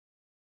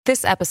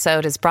This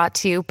episode is brought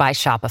to you by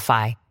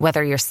Shopify.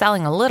 Whether you're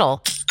selling a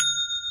little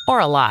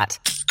or a lot,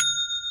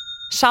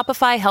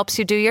 Shopify helps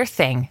you do your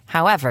thing,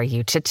 however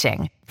you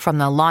cha-ching. From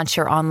the launch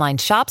your online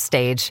shop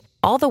stage,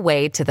 all the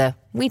way to the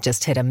we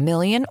just hit 1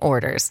 million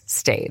orders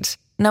stage.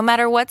 No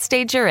matter what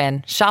stage you're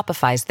in,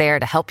 Shopify's there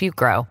to help you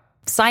grow.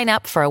 Sign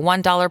up for a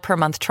 $1 per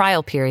month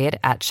trial period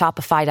at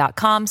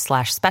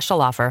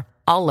shopify.com/special offer,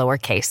 all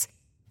lowercase.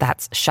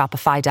 That's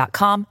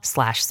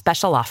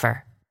shopify.com/special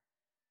offer.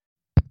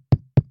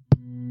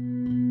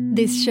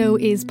 This show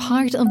is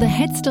part of the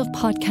Head Stuff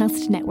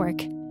Podcast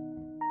Network.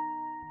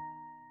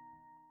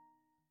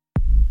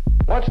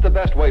 What's the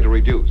best way to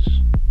reduce?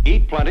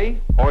 Eat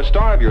plenty or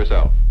starve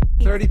yourself?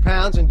 30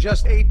 pounds in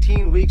just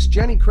 18 weeks.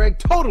 Jenny Craig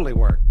totally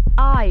worked.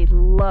 I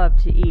love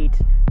to eat,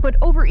 but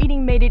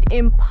overeating made it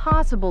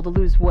impossible to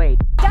lose weight.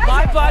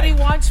 My body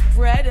wants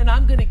bread, and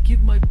I'm going to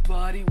give my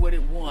body what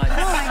it wants. Oh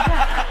my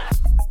God.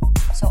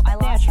 So I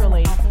lost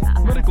naturally.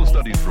 Medical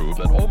studies prove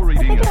that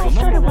overeating is the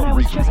number one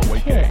reason for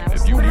weight gain.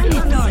 If you need to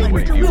lose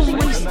weight, use the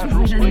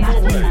natural spring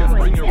play and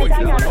bring your weight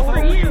down to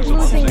 4 years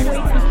of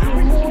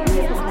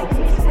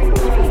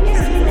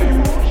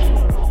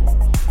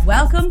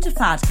Welcome to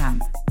Fad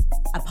Camp,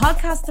 a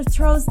podcast that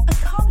throws a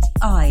comedy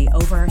eye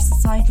over our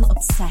societal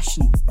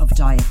obsession of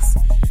diets.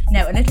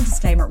 Now, a little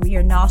disclaimer, we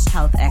are not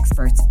health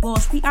experts,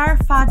 but we are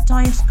fad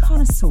diet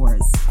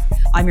connoisseurs.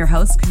 I'm your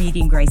host,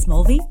 comedian Grace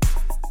Mulvey.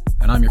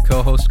 And I'm your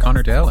co-host,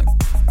 Connor Dowling.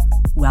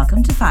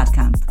 Welcome to Fad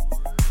Camp.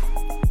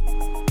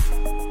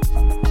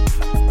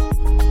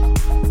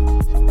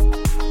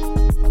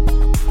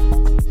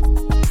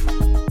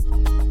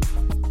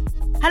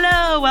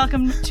 Hello,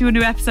 welcome to a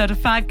new episode of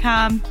Fad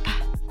Camp.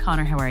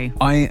 Connor, how are you?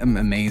 I am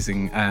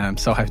amazing.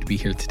 So happy to be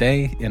here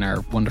today in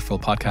our wonderful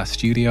podcast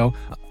studio.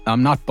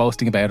 I'm not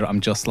boasting about it.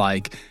 I'm just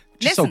like,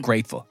 so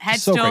grateful.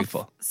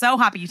 Grateful. So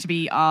happy to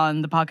be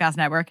on the podcast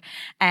network.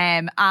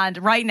 And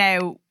right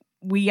now,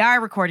 we are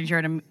recording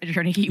during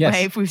a heat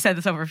wave. We've said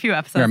this over a few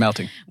episodes. We are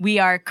melting. We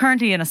are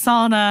currently in a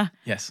sauna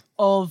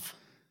of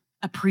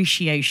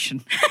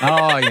appreciation.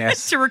 Oh,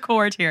 yes. To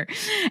record here.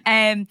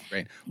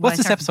 Great. What's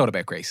this episode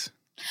about, Grace?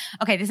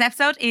 Okay, this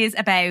episode is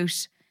about...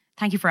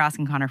 Thank you for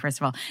asking, Connor, first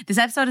of all. This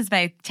episode is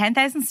about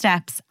 10,000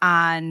 steps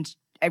and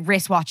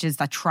wristwatches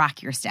that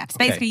track your steps.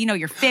 Okay. Basically, you know,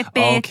 your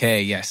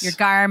Fitbit, your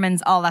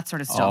Garmin's, all that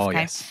sort of stuff. Okay.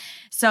 Yes.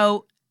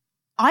 So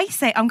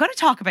I'm going to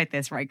talk about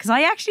this, right? Because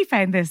I actually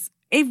found this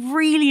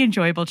really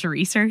enjoyable to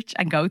research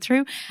and go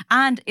through.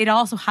 And it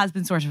also has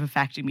been sort of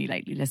affecting me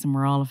lately. Listen,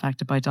 we're all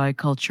affected by diet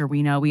culture.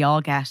 We know we all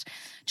get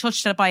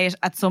touched by it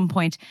at some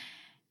point.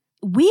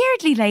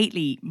 Weirdly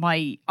lately,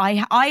 I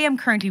am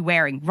currently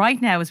wearing,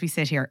 right now as we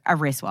sit here, a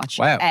wristwatch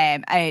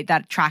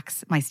that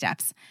tracks my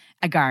steps.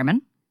 A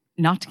Garmin.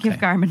 Not to give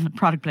Garmin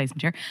product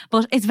placement here,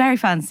 but it's very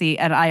fancy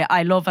and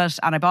I love it,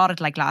 and I bought it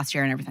like last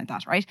year and everything like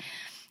that, right?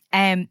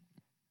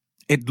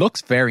 It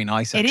looks very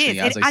nice, actually.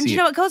 It is. And you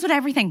know, it goes with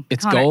everything.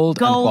 It's Connor. gold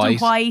and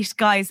white,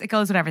 guys. It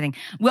goes with everything.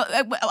 Well,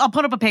 I'll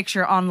put up a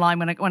picture online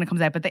when it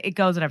comes out, but it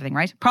goes with everything,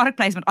 right? Product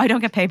placement. I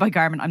don't get paid by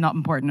Garmin. I'm not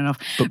important enough.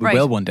 But we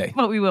will one day.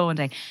 But we will one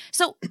day.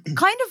 So,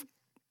 kind of,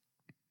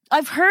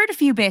 I've heard a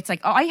few bits.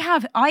 Like, I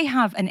have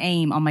an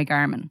aim on my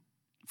Garmin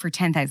for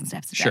 10,000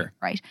 steps a day,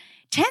 right?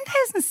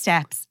 10,000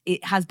 steps,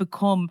 it has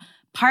become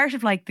part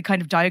of like the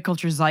kind of diet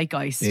culture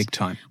zeitgeist. Big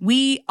time.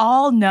 We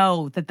all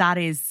know that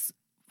is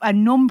a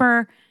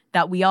number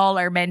that we all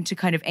are meant to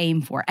kind of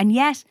aim for. And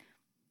yet,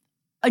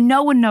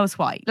 no one knows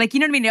why. Like, you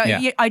know what I mean?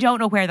 Yeah. I don't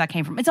know where that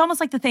came from. It's almost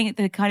like the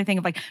kind of thing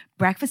of like,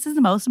 breakfast is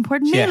the most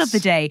important meal of the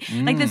day.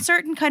 Like, there's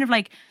certain kind of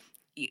like,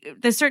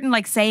 there's certain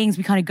like sayings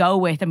we kind of go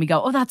with and we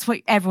go, oh, that's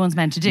what everyone's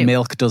meant to do.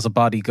 Milk does a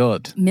body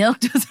good.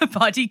 Milk does a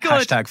body good.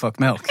 Hashtag fuck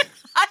milk.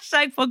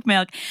 Hashtag fuck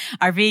milk.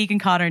 Our vegan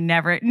Connor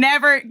never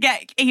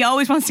he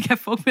always wants to get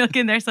fuck milk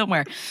in there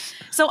somewhere.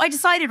 So I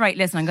decided, right,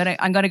 listen,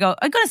 I'm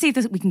gonna see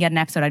if we can get an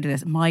episode out of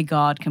this. My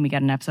God, can we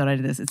get an episode out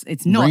of this?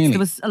 It's nuts. Really? There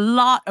was a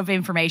lot of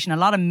information, a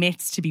lot of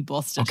myths to be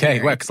busted. Okay,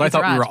 here. well, because I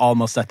thought we were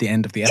almost at the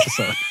end of the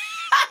episode.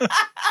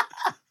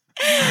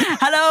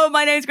 Hello,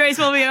 my name's Grace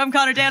Mulvey. I'm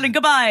Connor Dowling.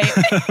 Goodbye.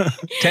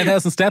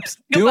 10,000 steps.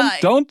 Do them.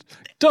 Don't.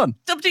 Done.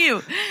 It's up to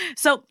you.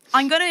 So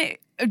I'm gonna,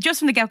 just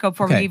from the get-go,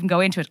 before we even go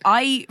into it,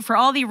 for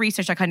all the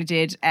research I kind of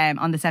did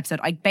on this episode,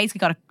 I basically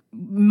got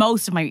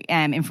most of my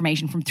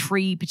information from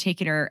 3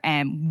 particular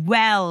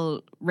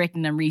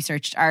well-written and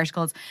researched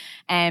articles.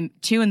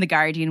 2 in The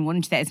Guardian, one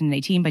in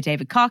 2018 by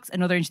David Cox,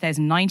 another in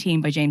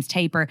 2019 by James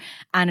Taper,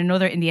 and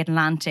another in The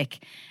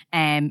Atlantic,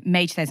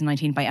 May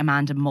 2019 by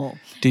Amanda Mull.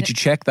 Did you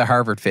check the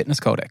Harvard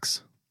Fitness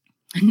Codex?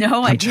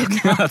 No, I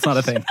didn't. That's not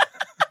a thing.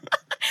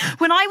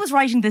 When I was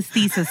writing this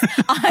thesis,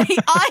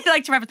 I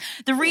like to reference.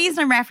 The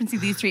reason I'm referencing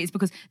these 3 is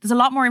because there's a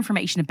lot more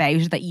information about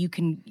it that you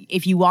can,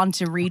 if you want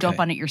to read up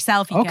on it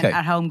yourself, you can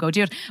at home go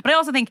do it. But I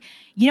also think,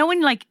 you know,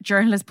 when like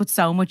journalists put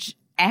so much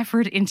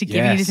effort into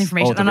giving you this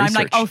information, and I'm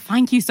like, oh,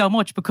 thank you so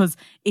much, because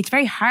it's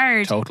very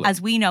hard. As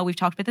we know, we've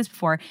talked about this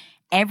before.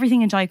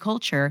 Everything in diet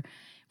culture,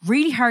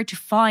 really hard to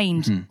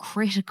find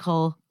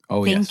critical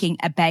thinking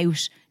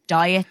about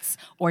diets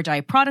or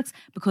diet products,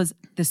 because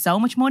there's so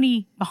much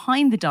money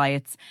behind the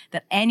diets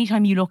that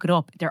anytime you look it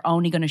up, they're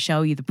only going to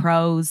show you the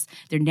pros.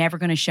 They're never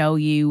going to show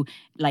you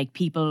like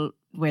people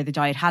where the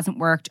diet hasn't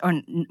worked,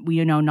 or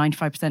we know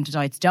 95% of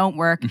diets don't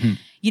work. Mm-hmm.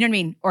 You know what I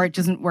mean? Or it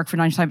doesn't work for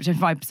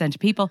 95% of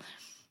people.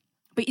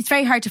 But it's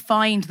very hard to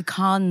find the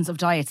cons of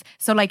diets.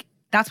 So like,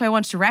 that's why I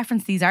wanted to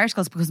reference these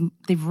articles, because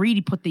they've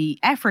really put the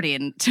effort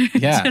in to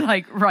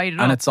like write it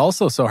up. And it's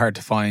also so hard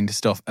to find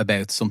stuff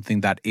about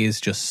something that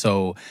is just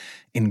so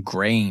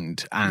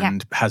ingrained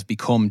and has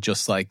become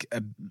just like a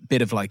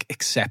bit of like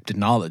accepted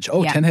knowledge.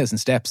 10,000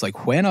 steps.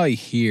 Like when I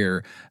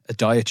hear a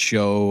diet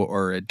show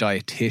or a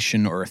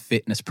dietitian or a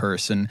fitness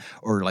person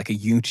or like a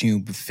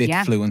YouTube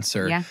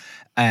fitfluencer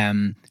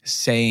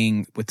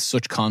saying with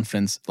such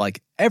confidence,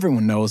 like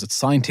everyone knows it's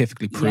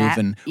scientifically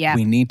proven,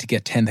 we need to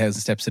get 10,000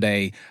 steps a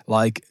day.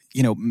 Like,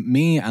 you know,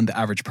 me and the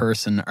average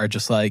person are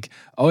just like,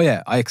 oh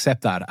yeah, I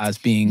accept that as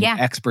being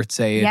experts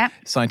say it,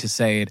 scientists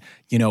say it,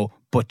 you know.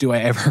 But do I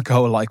ever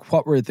go like,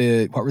 what were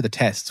the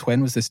tests?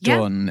 When was this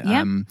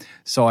done?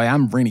 So I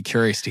am really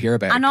curious to hear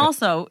about it. And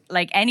also,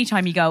 like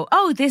anytime you go,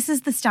 oh, this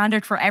is the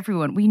standard for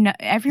everyone. We know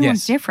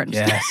everyone's different.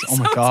 Yes. Oh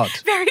my God.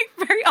 It's very,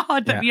 very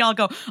odd that we all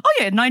go, oh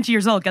yeah, 90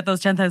 years old, get those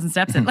 10,000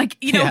 steps in. Like,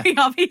 you know, we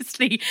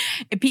obviously,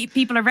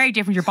 people are very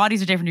different. Your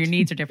bodies are different. Your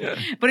needs are different.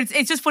 But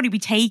it's just funny. We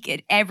take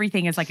it,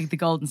 everything is like the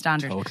golden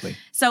standard. Totally.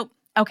 So,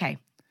 okay,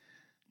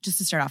 just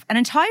to start off, an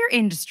entire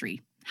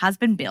industry has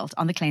been built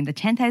on the claim that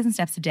 10,000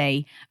 steps a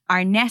day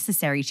are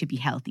necessary to be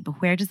healthy.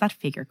 But where does that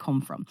figure come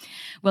from?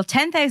 Well,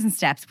 10,000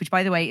 steps, which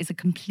by the way is a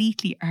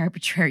completely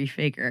arbitrary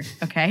figure,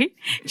 okay?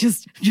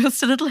 Just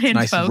a little hint,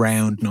 nice folks.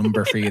 Round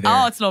number for you there.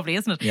 Oh, it's lovely,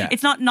 isn't it? Yeah.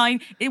 It's not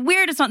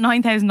weird, it's not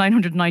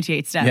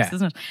 9,998 steps,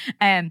 isn't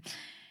it?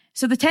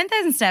 So the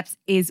 10,000 steps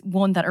is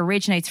one that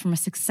originates from a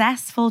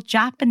successful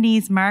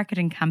Japanese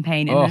marketing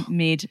campaign in the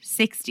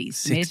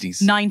mid-60s.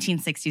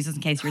 Mid-1960s, just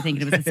in case you were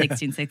thinking it was the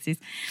 1660s.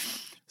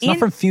 It's not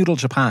from feudal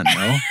Japan,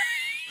 no?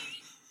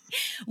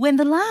 When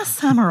the last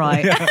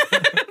samurai.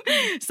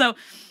 So,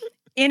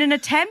 in an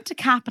attempt to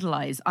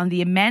capitalize on the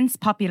immense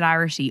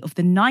popularity of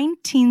the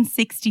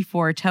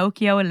 1964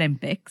 Tokyo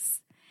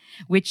Olympics,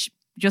 which,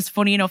 just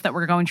funny enough that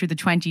we're going through the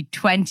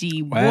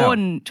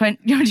 2021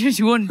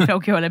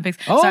 Tokyo Olympics.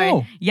 Oh,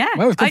 sorry. Yeah.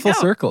 Wow, we've come full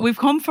circle. We've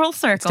come full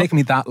circle. It's taken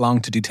me that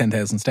long to do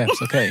 10,000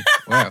 steps. Okay.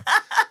 Wow.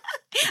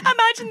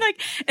 Imagine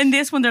like in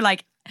this one, they're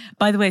like,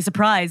 by the way,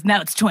 surprise, now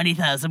it's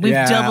 20,000. We've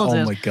doubled it.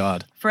 Oh my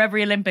God. For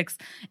every Olympics.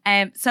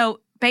 So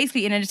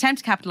basically, in an attempt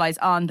to capitalise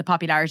on the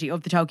popularity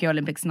of the Tokyo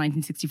Olympics in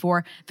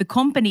 1964, the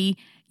company,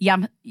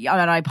 and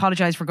I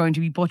apologise for going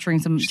to be butchering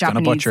some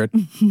Japanese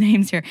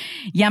names here,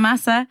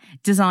 Yamasa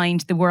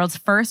designed the world's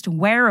first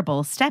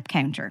wearable step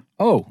counter.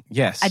 Oh,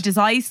 yes. A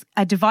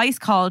device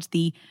called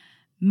the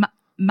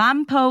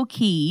Mampo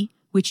Key,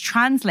 which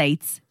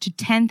translates to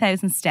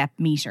 10,000 step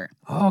meter.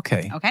 Oh,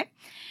 okay. Okay.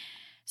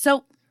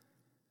 So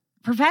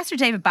Professor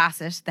David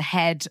Bassett, the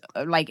head,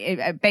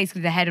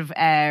 basically the head of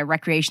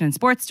recreation and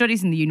sports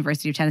studies in the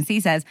University of Tennessee,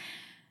 says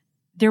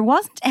there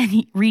wasn't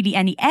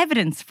any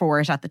evidence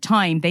for it at the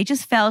time. They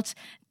just felt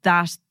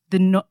that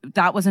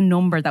that was a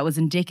number that was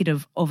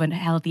indicative of a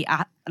healthy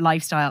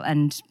lifestyle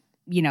and,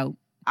 you know,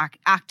 a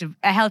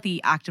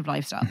healthy active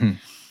lifestyle. Mm-hmm.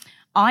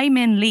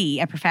 I-Min Lee,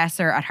 a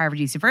professor at Harvard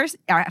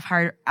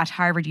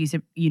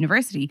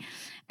University,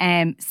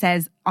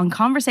 says on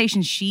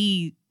conversations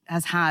she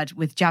has had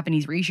with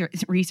Japanese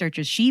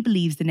researchers, she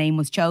believes the name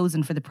was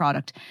chosen for the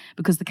product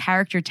because the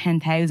character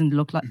 10,000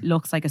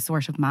 looks like a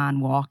sort of man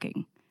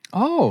walking.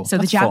 Oh, so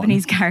the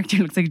Japanese character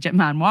looks like a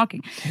man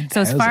walking. 10,000.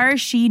 So as far as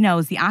she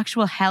knows, the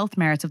actual health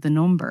merits of the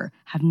number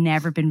have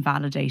never been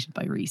validated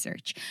by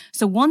research.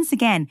 So once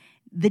again,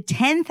 the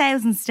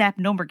 10,000 step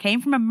number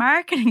came from a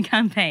marketing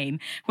campaign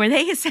where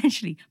they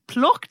essentially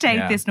plucked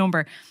out this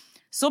number.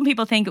 Some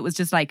people think it was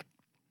just like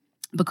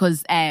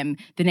because the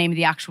name of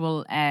the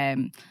actual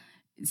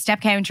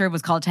step counter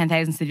was called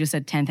 10,000, so they just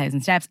said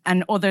 10,000 steps.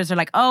 And others are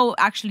like, oh,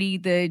 actually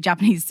the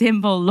Japanese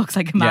symbol looks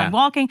like a man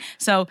walking,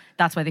 so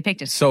that's why they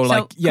picked it. So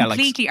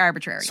completely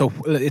arbitrary. So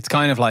it's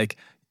kind of like,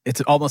 it's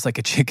almost like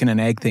a chicken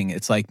and egg thing.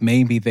 It's like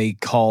maybe they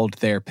called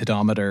their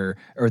pedometer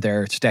or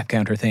their step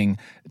counter thing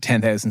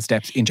 10,000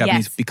 steps in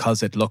Japanese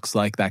because it looks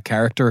like that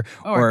character,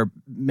 or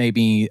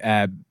maybe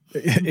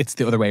it's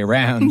the other way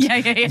around.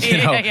 Yeah.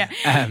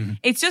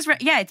 It's just,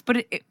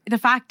 the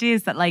fact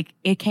is that like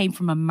it came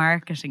from a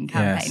marketing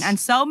campaign. Yes. And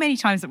so many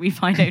times that we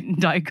find out in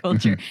diet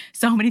culture,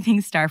 so many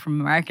things start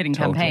from a marketing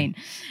campaign.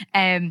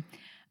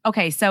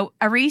 Okay, so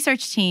a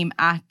research team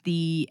at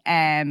the,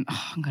 I'm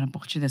going to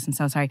butcher this, I'm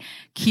so sorry,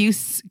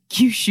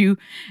 Kyushu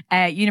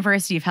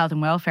University of Health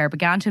and Welfare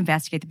began to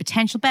investigate the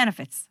potential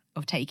benefits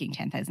of taking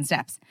 10,000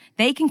 steps.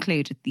 They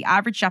concluded the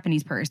average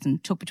Japanese person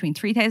took between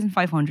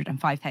 3,500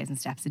 and 5,000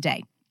 steps a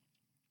day.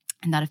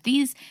 And that if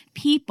these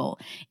people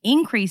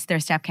increased their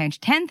step count to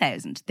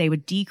 10,000, they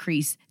would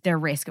decrease their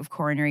risk of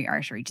coronary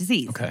artery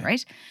disease,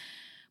 right?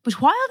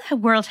 But while the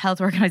World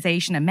Health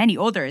Organization and many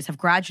others have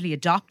gradually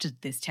adopted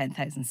this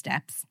 10,000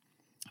 steps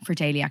for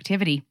daily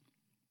activity,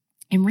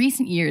 in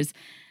recent years,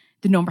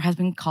 the number has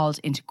been called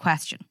into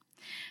question.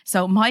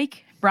 So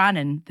Mike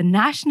Brannan, the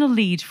national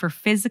lead for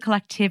physical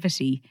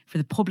activity for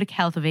the Public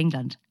Health of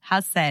England,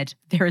 has said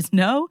there is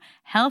no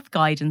health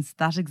guidance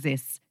that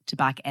exists to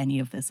back any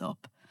of this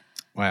up.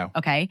 Wow.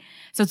 Okay.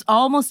 So it's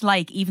almost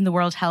like even the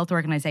World Health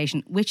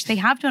Organization, which they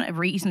have done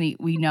recently,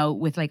 we know,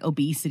 with like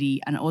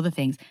obesity and other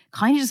things,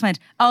 kind of just went,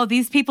 oh,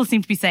 these people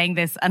seem to be saying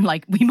this and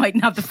like we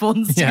mightn't have the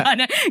funds to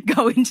kind of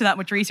go into that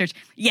much research.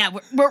 Yeah,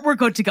 we're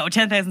good to go.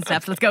 10,000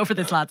 steps. Let's go for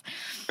this, lads.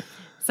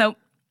 So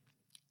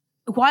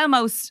while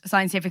most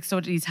scientific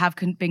studies have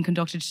been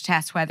conducted to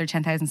test whether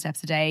 10,000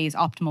 steps a day is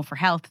optimal for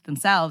health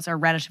themselves are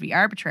relatively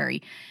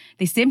arbitrary,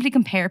 they simply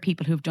compare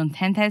people who have done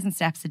 10,000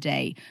 steps a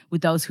day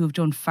with those who have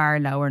done far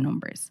lower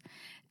numbers,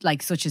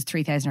 like such as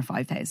 3,000 or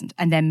 5,000,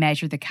 and then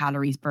measure the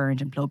calories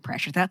burned and blood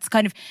pressure. That's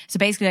kind of, so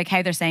basically like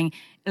how they're saying,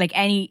 like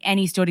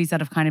any studies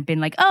that have kind of been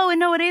like, oh,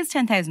 no, it is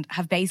 10,000,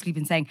 have basically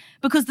been saying,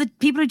 because the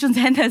people who've done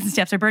 10,000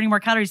 steps are burning more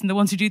calories than the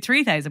ones who do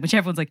 3,000, which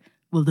everyone's like,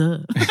 well, duh.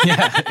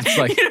 Yeah, it's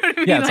like, you know what I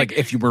mean? Yeah, it's like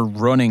if you were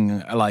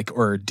running like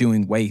or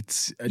doing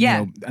weights, you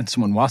know, and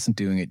someone wasn't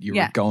doing it, you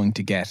were going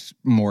to get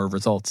more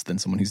results than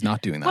someone who's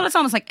not doing that. Well, it's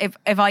almost like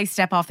if I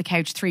step off the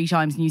couch 3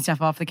 times and you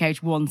step off the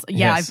couch once,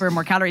 I burn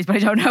more calories, but I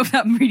don't know if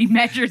that really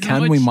measures.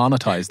 Can we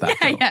monetize that?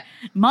 Yeah,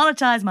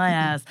 monetize my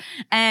ass.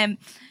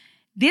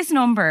 This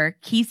number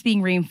keeps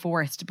being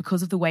reinforced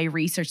because of the way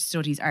research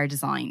studies are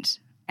designed.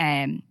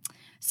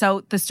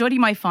 So the study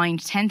might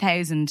find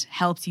 10,000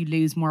 helps you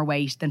lose more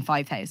weight than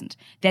 5,000.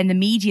 Then the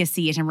media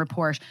see it and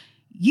report,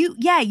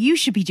 you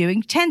should be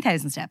doing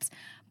 10,000 steps.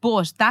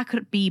 But that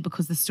could be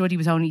because the study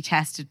has only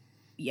tested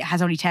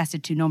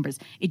 2 numbers.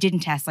 It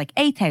didn't test like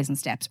 8,000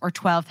 steps or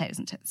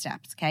 12,000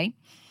 steps, okay?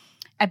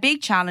 A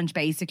big challenge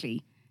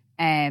basically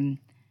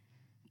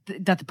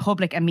that the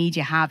public and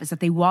media have is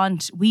that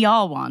we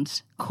all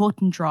want cut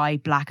and dry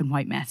black and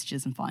white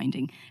messages and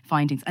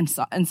findings,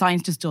 and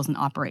science just doesn't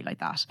operate like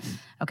that.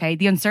 Okay,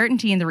 the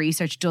uncertainty in the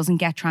research doesn't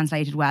get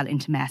translated well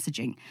into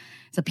messaging.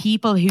 So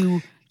people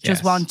who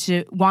just want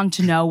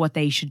to know what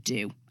they should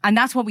do. And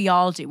that's what we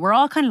all do. We're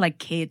all kind of like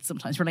kids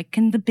sometimes. We're like,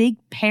 can the big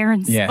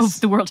parents of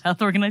the World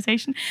Health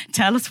Organization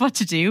tell us what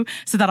to do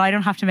so that I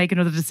don't have to make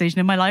another decision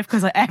in my life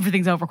because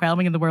everything's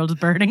overwhelming and the world is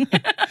burning?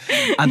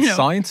 And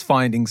science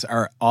findings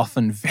are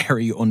often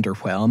very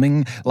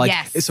underwhelming. Like,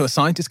 so a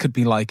scientist could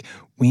be like,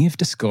 we've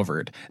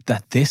discovered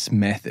that this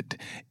method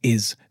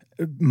is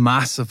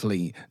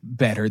massively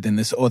better than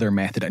this other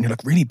method, and you're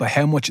like, really, by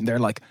how much? And they're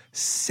like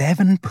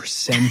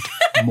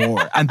 7%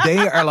 more, and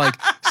they are like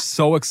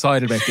so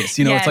excited about this,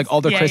 you know. It's like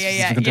all their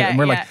criticism, and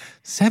we're like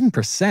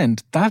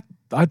 7%, that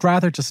I'd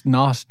rather just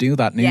not do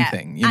that new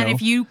thing, you know. And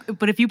if you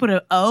put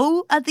an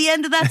O at the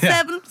end of that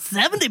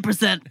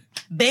 70%,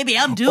 baby,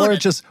 I'm doing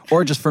it.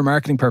 Or just for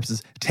marketing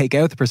purposes, take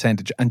out the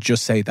percentage and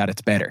just say that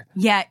it's better.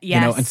 You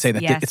know, and say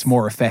that it's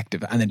more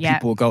effective. And then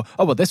people will go,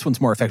 oh, well, this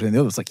one's more effective than the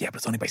other. It's like, yeah, but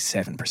it's only by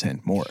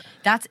 7% more.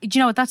 Do you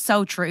know what? That's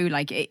so true.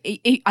 Like,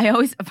 I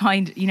always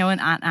find, you know, in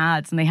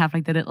ads and they have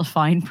like the little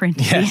fine print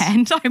at the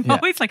end. I'm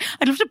always like,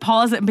 I'd love to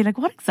pause it and be like,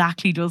 what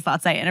exactly does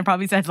that say? And it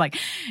probably says like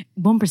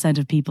 1%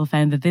 of people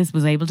found that this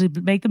was able to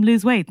make them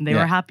lose weight and they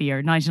were happy,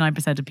 or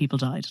 99% of people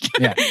died.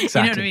 Yeah,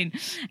 exactly. You know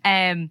what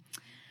I mean?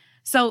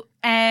 So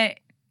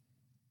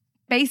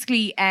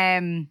basically,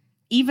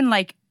 even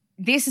like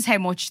this is how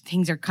much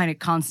things are kind of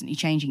constantly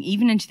changing.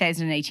 Even in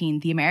 2018,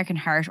 the American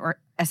Heart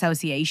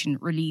Association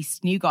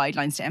released new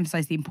guidelines to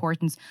emphasize the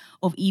importance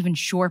of even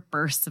short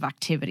bursts of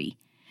activity,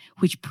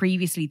 which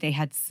previously they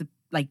had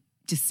like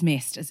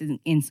dismissed as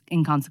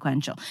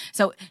inconsequential.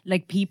 So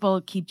like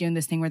people keep doing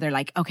this thing where they're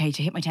like, okay,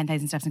 to hit my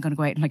 10,000 steps, I'm going to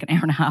go out in like an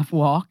hour and a half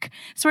walk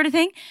sort of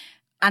thing.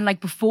 And like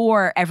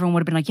before, everyone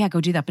would have been like, yeah,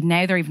 go do that. But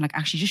now they're even like,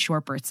 actually just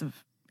short bursts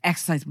of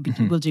exercise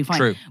will do fine.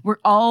 True. We're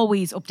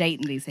always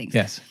updating these things.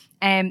 Yes.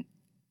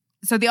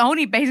 So the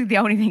only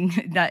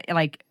thing that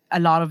like a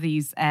lot of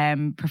these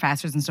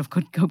professors and stuff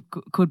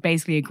could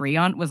basically agree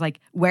on was like,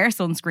 wear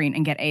sunscreen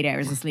and get 8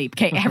 hours of sleep.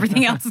 Okay,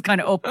 everything else is kind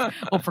of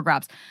up for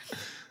grabs.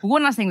 But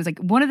one last thing was like,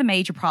 one of the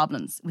major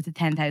problems with the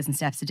 10,000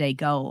 steps a day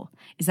goal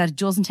is that it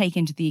doesn't take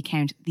into the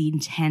account the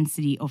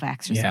intensity of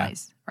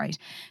exercise, right?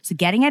 So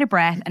getting out of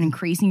breath and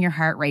increasing your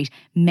heart rate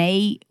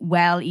may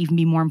well even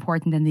be more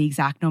important than the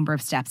exact number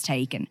of steps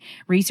taken.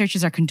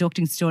 Researchers are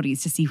conducting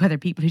studies to see whether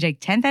people who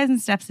take 10,000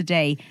 steps a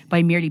day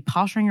by merely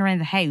pottering around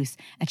the house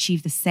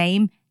achieve the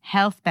same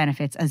health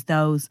benefits as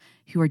those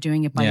who are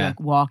doing it by like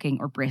walking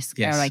or brisk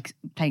or like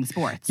playing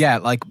sports. Yeah,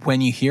 like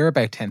when you hear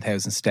about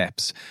 10,000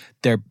 steps,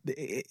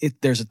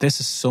 there's this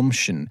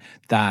assumption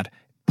that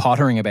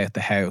pottering about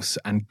the house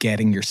and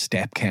getting your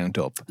step count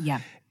up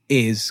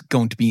is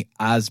going to be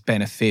as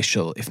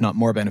beneficial, if not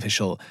more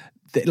beneficial.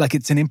 Like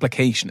it's an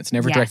implication. It's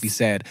never directly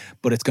said,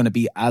 but it's going to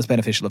be as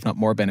beneficial, if not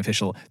more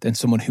beneficial, than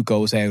someone who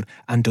goes out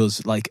and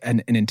does like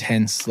an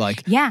intense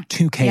like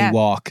 2K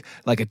walk,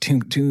 like a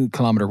 2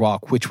 kilometer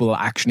walk, which will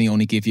actually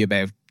only give you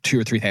about 2,000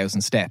 or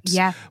 3,000 steps.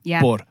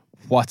 But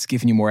what's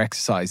giving you more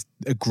exercise?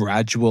 A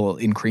gradual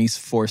increase,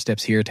 4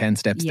 steps here, 10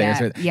 steps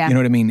there. You know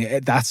what I mean?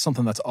 That's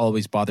something that's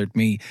always bothered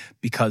me,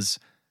 because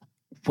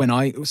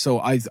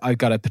I've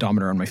got a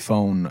pedometer on my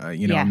phone.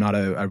 I'm not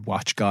a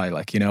watch guy,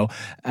 like,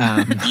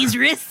 these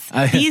wrists,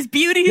 these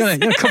beauties. You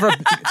want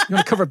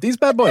to cover up these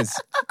bad boys?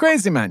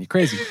 Crazy, man, you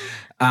crazy.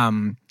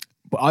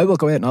 But I will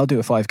go out and I'll do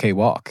a 5K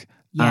walk.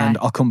 Yeah. And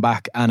I'll come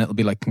back and it'll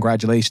be like,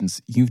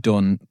 congratulations, you've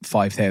done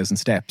 5,000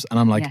 steps. And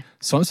I'm like,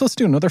 so I'm supposed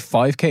to do another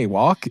 5K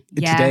walk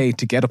today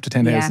to get up to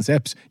 10,000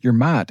 steps? You're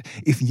mad.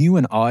 If you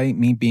and I,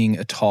 me being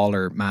a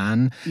taller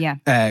man,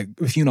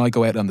 if you and I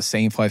go out on the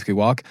same 5K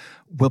walk,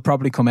 we'll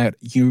probably come out,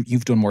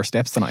 you've done more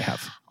steps than I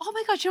have. Oh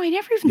my God, I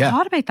never even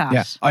thought about that.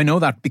 Yeah, I know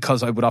that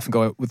because I would often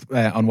go out with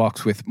on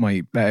walks with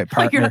my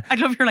partner. I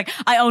love you're like,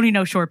 I only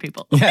know short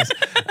people. Yes.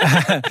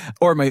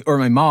 or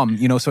my mom,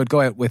 so I'd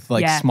go out with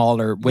like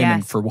smaller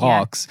women for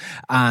walks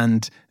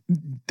and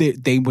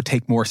they would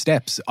take more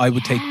steps. I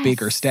would take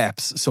bigger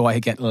steps, so I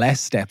get less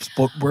steps.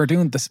 But we're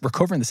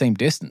covering the same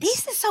distance.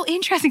 This is so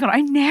interesting. God,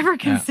 I never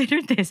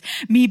considered this.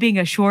 Me being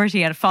a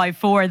shorty at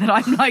 5'4", that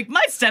I'm like,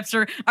 my steps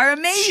are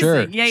amazing.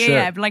 Sure,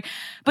 yeah.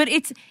 But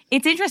it's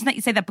interesting that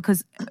you say that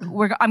because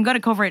I'm going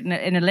to cover it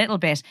in a little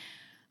bit.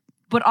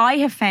 But I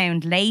have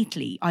found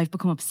lately I've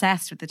become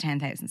obsessed with the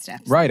 10,000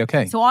 steps. Right.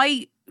 Okay. So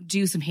I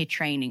do some HIIT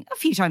training a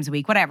few times a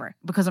week, whatever,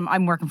 because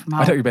I'm working from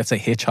home. I thought you were about to say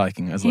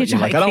hitchhiking. I was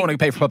like, I don't want to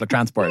pay for public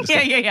transport.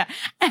 Yeah.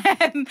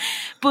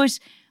 But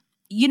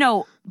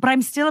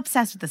I'm still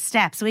obsessed with the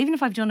steps. So even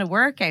if I've done a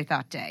workout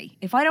that day,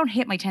 if I don't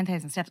hit my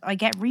 10,000 steps, I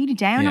get really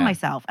down on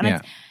myself.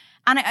 And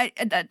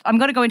I'm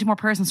going to go into more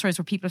personal stories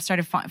where people have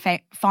started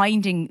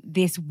finding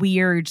this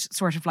weird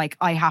sort of like,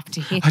 I have to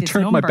hit this number.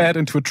 I turned my bed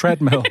into a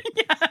treadmill.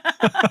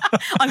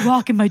 I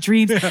walk in my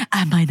dreams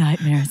and my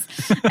nightmares.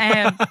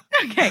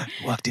 Okay.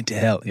 Walked into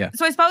hell, yeah.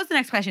 So I suppose the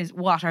next question is,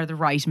 what are the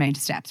right amount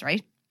of steps,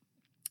 right?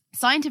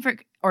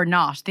 Scientific or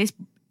not, this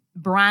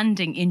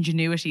branding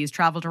ingenuity has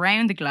travelled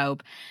around the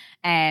globe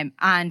and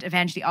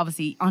eventually,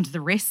 obviously, onto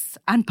the wrists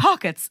and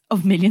pockets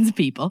of millions of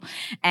people,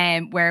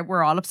 where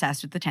we're all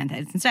obsessed with the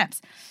 10,000 steps.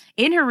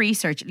 In her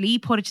research, Lee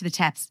put it to the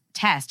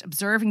test,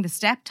 observing the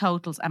step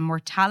totals and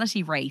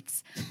mortality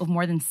rates of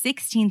more than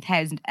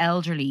 16,000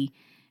 elderly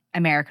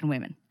American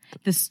women.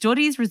 The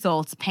study's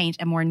results paint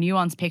a more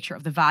nuanced picture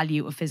of the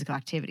value of physical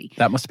activity.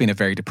 That must have been a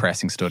very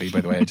depressing study,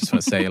 by the way. I just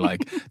want to say,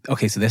 like,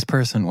 okay, so this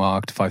person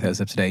walked 5,000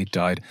 steps a day,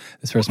 died.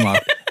 This person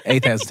walked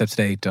 8,000 steps a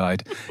day,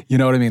 died. You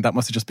know what I mean? That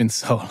must have just been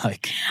so,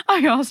 like,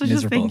 I also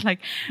miserable. Just think, like,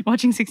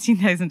 watching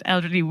 16,000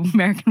 elderly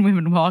American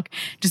women walk,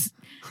 just,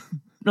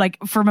 like,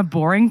 from a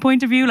boring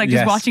point of view, like,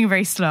 just watching a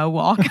very slow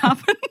walk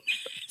happen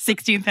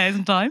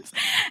 16,000 times.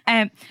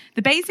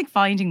 The basic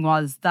finding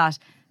was that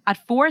at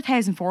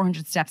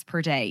 4,400 steps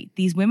per day,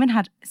 these women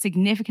had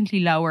significantly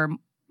lower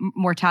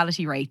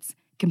mortality rates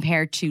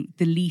compared to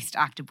the least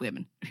active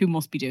women, who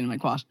must be doing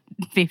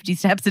 50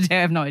 steps a day.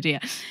 I have no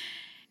idea.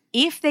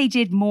 If they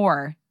did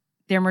more,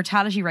 their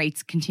mortality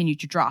rates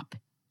continued to drop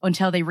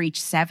until they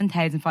reached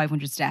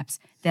 7,500 steps,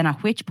 then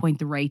at which point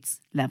the rates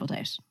leveled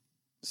out.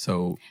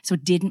 So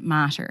it didn't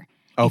matter.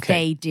 Okay. If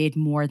they did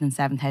more than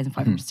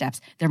 7,500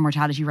 steps, their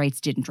mortality rates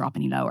didn't drop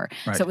any lower.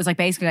 Right. So it was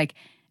basically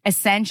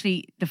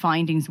essentially the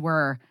findings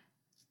were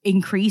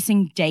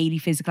increasing daily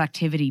physical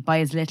activity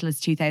by as little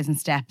as 2,000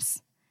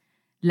 steps,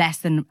 less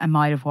than a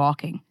mile of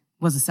walking,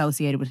 was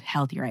associated with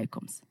healthier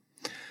outcomes.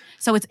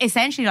 So it's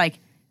essentially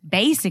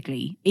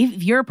basically,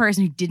 if you're a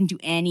person who didn't do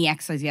any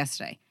exercise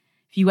yesterday,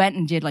 if you went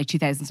and did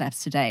 2,000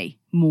 steps today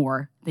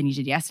more than you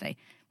did yesterday,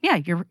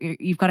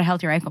 you've got a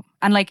healthier outcome.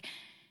 And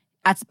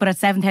but at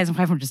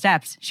 7,500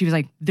 steps, she was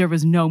there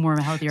was no more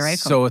healthier outcome.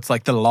 So it's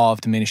the law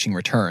of diminishing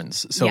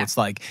returns. So it's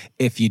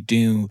if you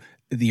do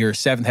your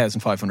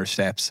 7,500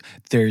 steps,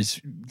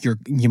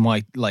 you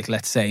might,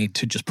 let's say,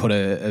 to just put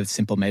a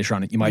simple measure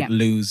on it, you might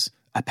lose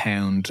a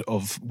pound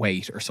of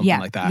weight or something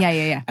like that.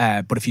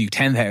 Yeah. But if you do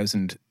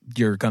 10,000,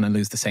 you're going to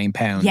lose the same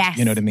pound. Yes.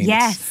 You know what I mean?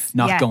 Yes. It's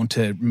not going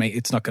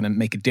to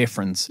make a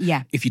difference.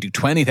 Yeah. If you do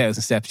 20,000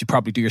 steps, you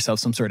probably do yourself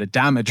some sort of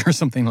damage or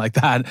something like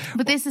that.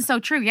 But this is so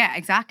true. Yeah,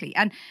 exactly.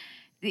 And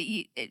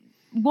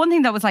one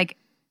thing that was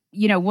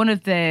one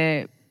of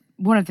the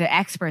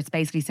experts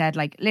basically said,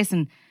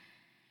 listen,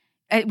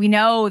 we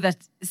know that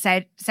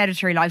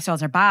sedentary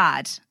lifestyles are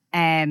bad.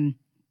 And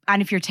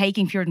if you're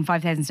taking fewer than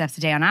 5,000 steps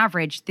a day on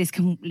average, this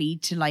can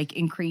lead to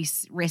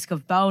increased risk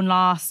of bone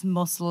loss,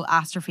 muscle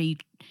atrophy,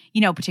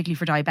 particularly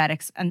for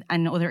diabetics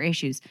and other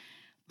issues.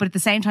 But at the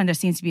same time, there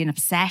seems to be an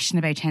obsession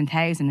about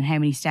 10,000 and how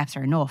many steps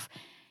are enough.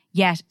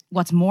 Yet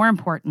what's more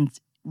important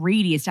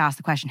really is to ask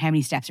the question, how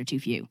many steps are too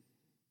few?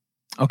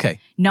 Okay.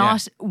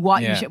 Not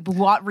what you should, but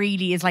what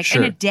really is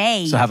in a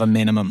day. So have a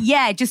minimum.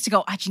 Yeah, just to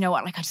go, do you know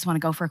what? I just want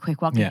to go for a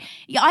quick walk. Yeah.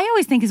 I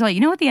always think as well,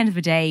 at the end of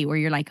the day where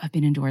you're I've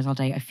been indoors all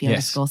day, I feel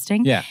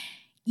disgusting. Yeah.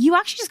 You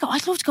actually just go,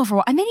 I'd love to go for a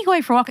walk. And then you go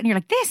out for a walk and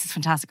you're this is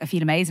fantastic. I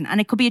feel amazing. And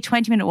it could be a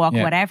 20-minute walk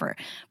or whatever.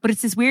 But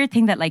it's this weird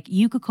thing that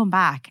you could come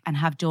back and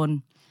have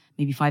done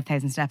maybe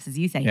 5,000 steps, as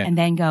you say, and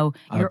then go,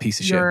 I'm a piece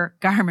of shit. Your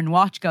Garmin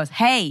watch goes,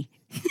 hey.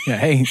 Yeah,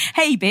 hey.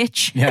 Hey,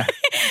 bitch. Yeah.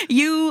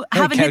 you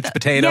haven't hit couch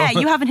potato. Yeah,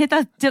 you haven't hit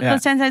those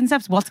 10,000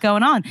 steps. What's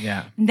going on?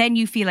 Yeah. And then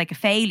you feel like a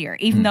failure,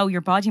 even though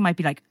your body might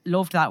be like,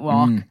 loved that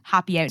walk,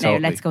 happy out now,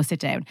 let's go sit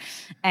down.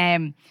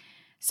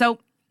 So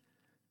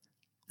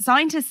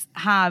scientists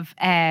have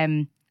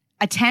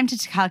attempted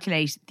to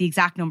calculate the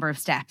exact number of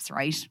steps,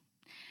 right?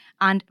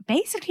 And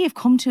basically have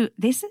come to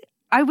this.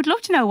 I would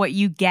love to know what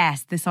you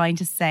guess the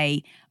scientists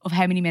say of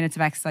how many minutes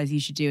of exercise you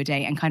should do a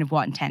day and kind of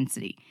what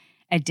intensity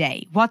a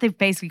day. What they've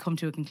basically come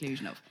to a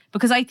conclusion of.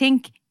 Because I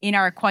think in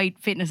our quite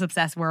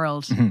fitness-obsessed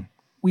world,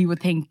 we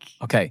would think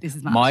this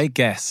is mad. My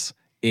guess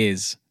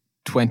is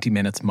 20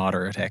 minutes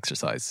moderate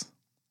exercise.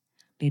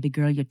 Baby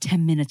girl, you're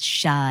 10 minutes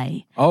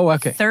shy. Oh,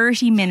 okay.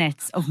 30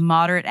 minutes of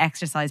moderate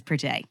exercise per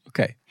day.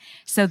 Okay.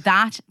 So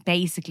that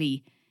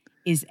basically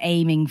is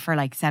aiming for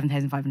like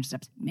 7,500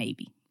 steps,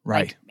 maybe.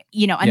 Right. Like,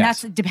 you know, and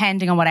that's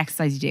depending on what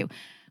exercise you do.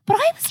 But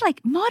I was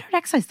like, moderate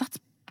exercise, that's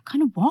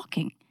kind of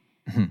walking.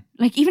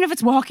 Like, even if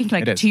it's walking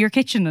like to your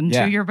kitchen and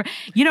to your,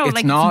 you know,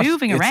 it's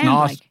moving around. It's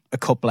not like a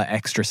couple of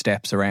extra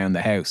steps around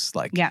the house,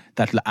 like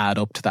that'll add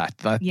up to that.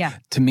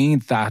 To me,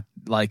 that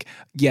like,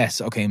 yes,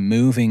 okay,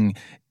 moving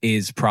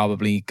is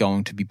probably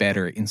going to be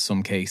better in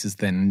some cases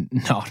than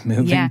not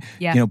moving.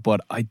 You know, but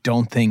I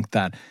don't think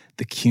that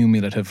the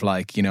cumulative,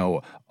 like, you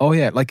know,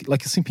 like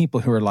I've seen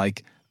people who are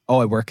like, oh,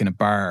 I work in a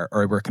bar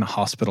or I work in a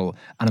hospital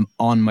and I'm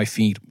on my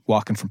feet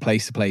walking from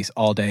place to place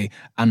all day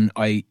and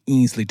I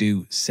easily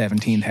do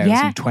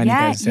 17,000,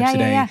 20,000 steps a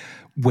day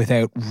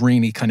without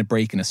really kind of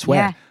breaking a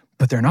sweat.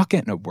 But they're not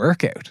getting a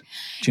workout.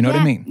 Do you know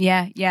what I mean?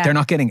 Yeah. They're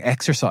not getting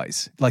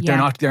exercise. Like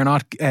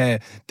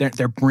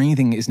their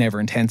breathing is never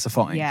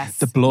intensifying.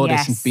 The blood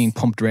isn't being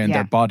pumped around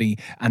their body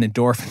and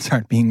endorphins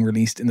aren't being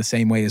released in the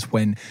same way as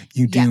when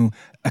you do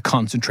a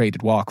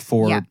concentrated walk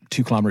for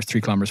 2 kilometers,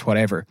 3 kilometers,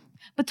 whatever.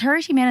 But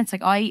 30 minutes,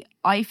 like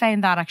I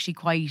found that actually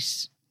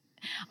quite,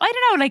 I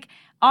don't know, like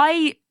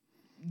I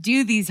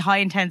do these high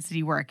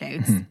intensity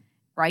workouts,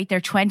 right?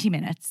 They're 20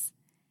 minutes.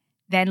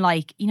 Then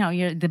like, you know,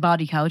 you're the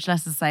body coach,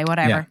 let's just say,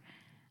 whatever. Yeah.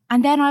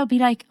 And then I'll be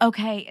like,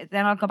 okay,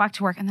 then I'll go back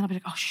to work and then I'll be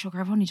like, oh,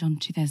 sugar, I've only done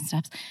 2,000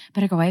 steps.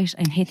 Better go out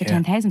and hit the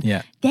 10,000.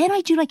 Yeah. Then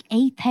I do like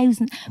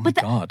 8,000. Oh my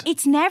God.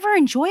 It's never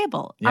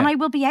enjoyable. Yeah. And I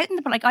will be out in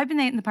the, like I've been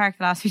out in the park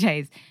the last few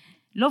days.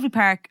 Lovely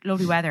park,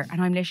 lovely weather. And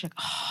I'm literally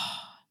like,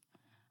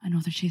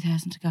 another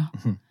 2,000 to go.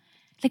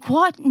 Like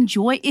what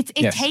enjoy? It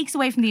takes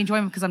away from the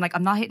enjoyment because I'm like,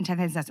 I'm not hitting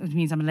 10,000 steps, which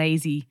means I'm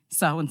lazy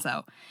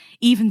so-and-so.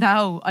 Even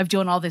though I've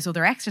done all this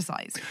other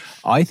exercise.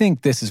 I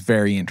think this is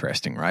very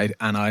interesting, right?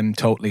 And I'm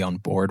totally on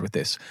board with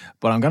this.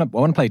 But I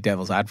want to play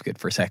devil's advocate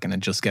for a second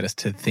and just get us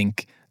to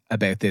think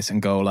about this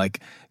and go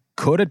like,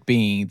 could it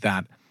be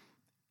that,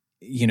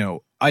 you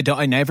know,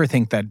 I never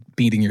think that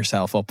beating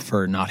yourself up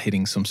for not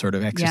hitting some sort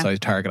of exercise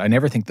target, I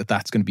never think that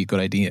that's going to be a good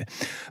idea.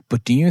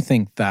 But do you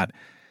think that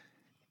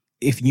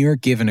if you're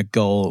given a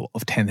goal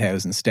of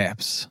 10,000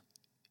 steps,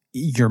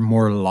 you're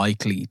more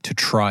likely to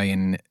try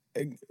and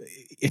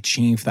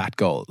achieve that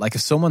goal? Like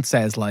if someone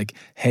says like,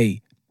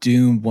 hey,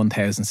 do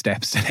 1,000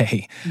 steps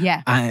today,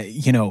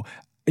 you know,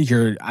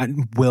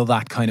 will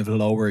that kind of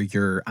lower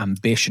your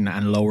ambition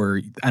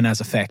and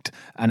as effect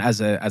and as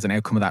an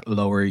outcome of that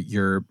lower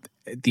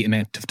the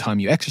amount of time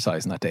you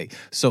exercise in that day?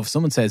 So if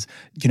someone says,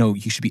 you know,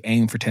 you should be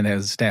aiming for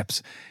 10,000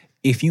 steps,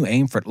 if you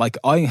aim for it, like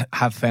I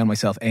have found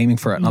myself aiming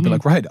for it and I'll be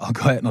like, right, I'll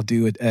go out and I'll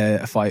do a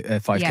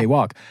 5K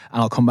walk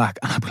and I'll come back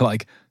and I'll be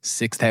like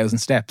 6,000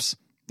 steps.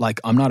 Like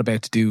I'm not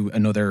about to do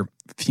another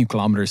few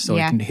kilometers so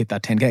I can hit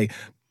that 10K.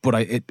 But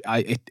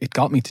it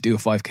got me to do a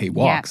 5K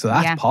walk. So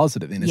that's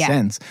positive in a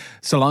sense.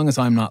 So long as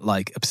I'm not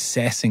like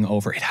obsessing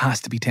over it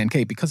has to be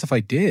 10K. Because if I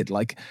did,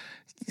 like,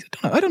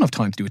 I don't have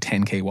time to do a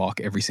 10K walk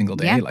every single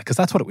day, like, because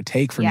that's what it would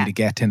take for me to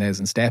get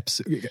 10,000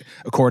 steps,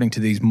 according to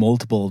these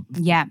multiple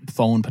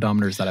phone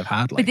pedometers that I've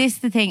had. Like. But this is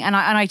the thing, and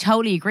I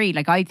totally agree.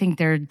 Like, I think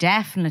there are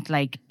definite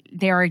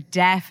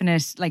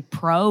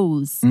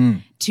pros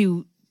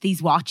to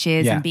these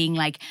watches and being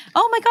like,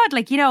 oh my God,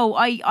 like, you know,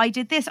 I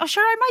did this. Oh,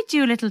 sure, I might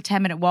do a little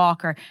 10-minute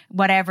walk or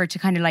whatever to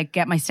kind of like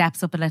get my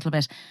steps up a little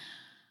bit.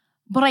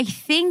 But I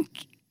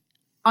think,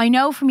 I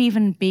know from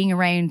even being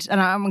around, and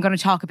I'm going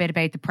to talk a bit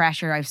about the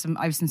pressure. I've some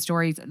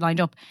stories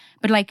lined up,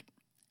 but like,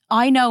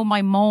 I know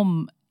my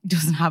mum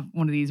doesn't have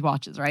one of these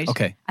watches, right?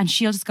 Okay. And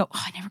she'll just go,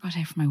 oh, I never got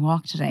out for my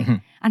walk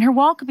today. And her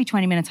walk could be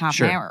 20 minutes, half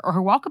an hour, or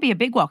her walk could be a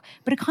big walk,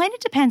 but it kind of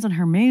depends on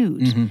her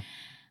mood.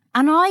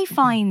 And I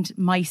find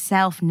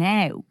myself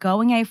now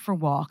going out for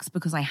walks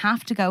because I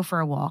have to go for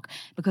a walk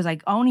because I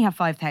only have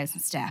 5,000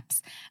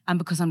 steps and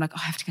because I'm like, oh,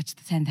 I have to get to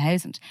the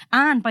 10,000.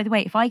 And by the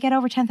way, if I get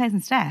over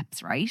 10,000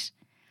 steps, right,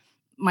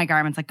 my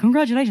Garmin's like,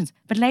 congratulations.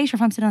 But later,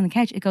 if I'm sitting on the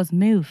couch, it goes,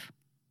 move.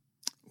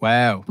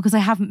 Wow. Because I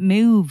haven't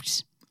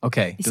moved.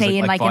 Okay. Say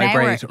in like an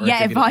hour.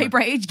 Yeah, it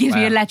vibrates, gives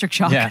me an electric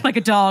shock, like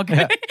a dog. You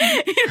know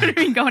what I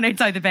mean? Going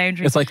outside the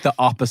boundary. It's like the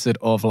opposite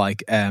of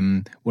like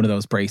one of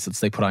those bracelets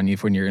they put on you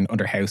when you're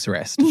under house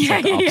arrest. It's yeah,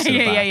 like the opposite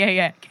of that.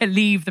 yeah. Can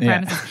leave the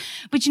premises.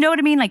 But you know what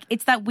I mean? Like,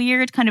 it's that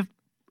weird kind of,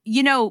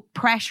 you know,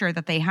 pressure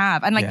that they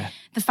have. And like,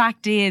 the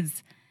fact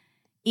is,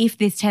 if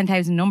this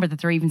 10,000 number that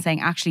they're even saying,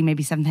 actually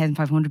maybe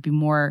 7,500 would be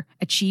more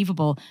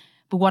achievable,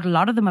 But what a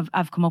lot of them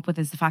have come up with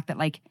is the fact that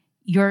like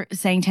you're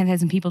saying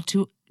 10,000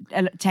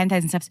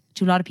 steps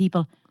to a lot of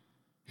people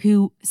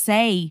who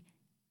say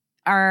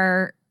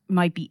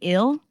might be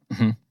ill,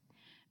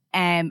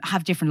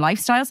 have different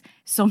lifestyles.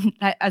 Some,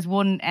 as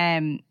one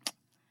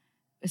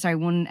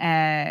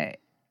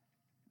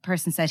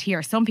person said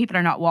here, some people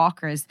are not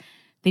walkers.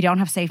 They don't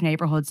have safe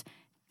neighborhoods,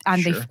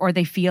 and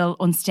they feel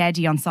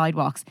unsteady on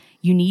sidewalks.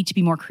 You need to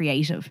be more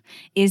creative.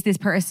 Is this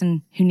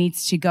person who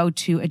needs to go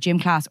to a gym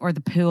class or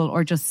the pool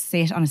or just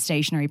sit on a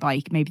stationary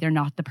bike? Maybe they're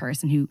not the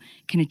person who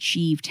can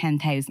achieve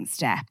 10,000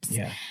 steps.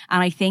 Yeah.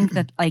 And I think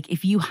that like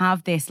if you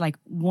have this like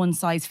one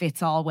size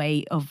fits all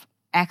way of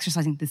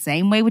exercising, the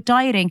same way with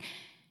dieting,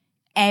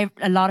 a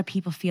lot of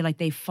people feel like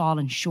they've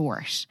fallen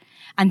short.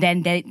 And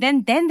then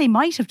they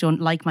might have done,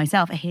 like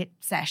myself, a HIIT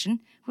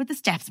session where the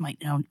steps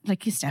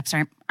like your steps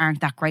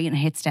aren't that great in a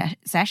HIIT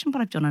session,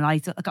 but I've done it. I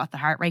got the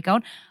heart rate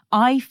going.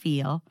 I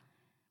feel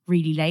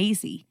really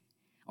lazy,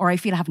 or I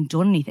feel I haven't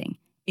done anything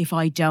if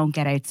I don't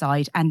get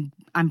outside and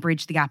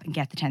bridge the gap and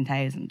get the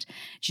 10,000. Do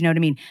you know what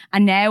I mean?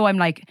 And now I'm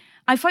like,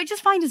 I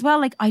just find as well,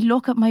 like I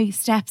look at my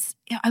steps.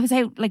 I was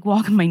out like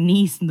walking my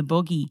niece in the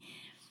buggy,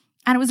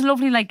 and it was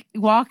lovely, like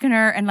walking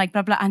her and like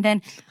blah, blah. And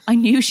then I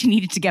knew she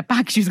needed to get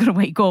back. She was going to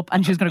wake up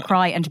and she was going to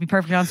cry. And to be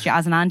perfectly honest with you,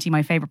 as an auntie,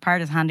 my favourite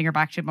part is handing her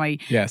back to my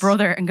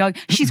brother and going,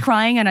 she's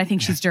crying and I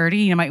think she's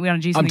dirty. You might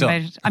want to do something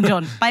about it. I'm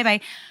done. Bye-bye.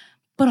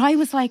 But I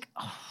was like,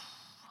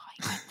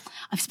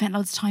 I've spent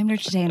loads of time there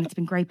today and it's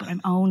been great, but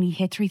I'm only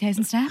hit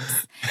 3,000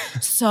 steps.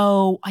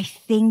 So I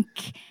think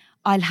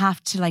I'll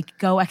have to like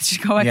go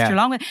extra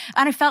long with it.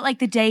 And I felt like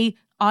the day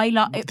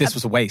this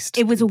was a waste.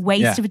 It was a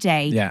waste of a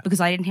day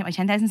because I didn't hit my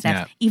 10,000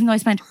 steps, even though I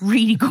spent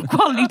really good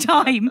quality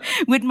time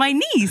with my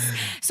niece.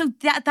 So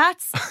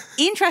that's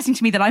interesting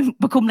to me that I've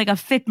become like a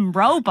flipping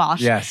robot.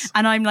 Yes.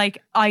 And I'm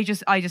like, I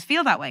just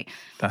feel that way.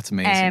 That's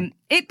amazing.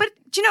 But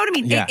do you know what I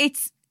mean? Yeah.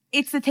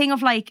 It's the thing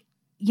of like,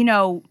 you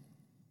know,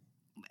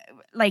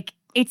 like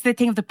it's the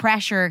thing of the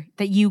pressure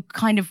that you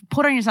kind of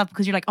put on yourself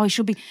because you're like, oh, I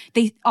should be.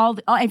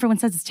 Everyone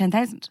says it's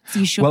 10,000, so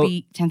you should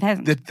be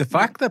 10,000. The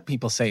fact that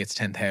people say it's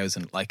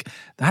 10,000, like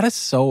that is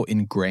so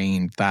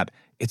ingrained that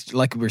it's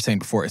like we were saying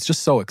before. It's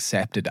just so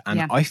accepted,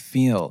 and I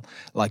feel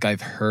like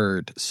I've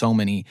heard so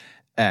many.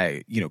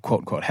 Quote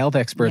unquote health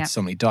experts,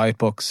 so many diet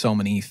books, so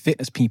many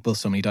fitness people,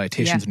 so many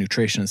dietitians and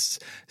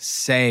nutritionists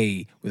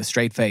say with a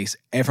straight face,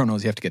 everyone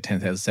knows you have to get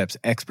 10,000 steps.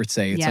 Experts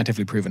say it's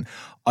scientifically proven.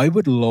 I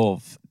would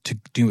love to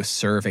do a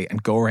survey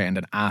and go around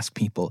and ask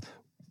people,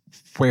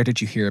 where did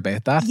you hear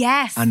about that?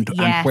 Yes. And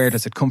where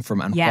does it come from?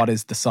 And what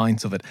is the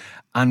science of it?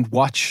 And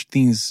watch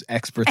these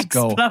experts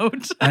explode. Go.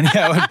 And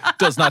it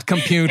does not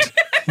compute,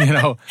 you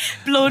know.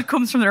 Blood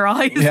comes from their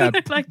eyes. Yeah.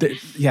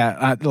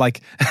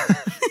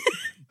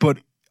 But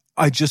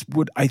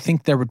I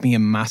think there would be a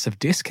massive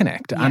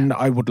disconnect. Yeah. And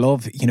I would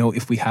love, you know,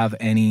 if we have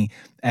any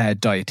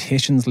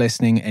dietitians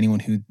listening, anyone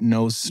who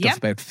knows stuff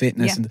about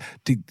fitness, and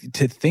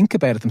to think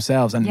about it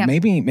themselves. And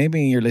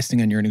maybe you're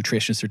listening and you're a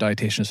nutritionist or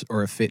dietitian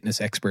or a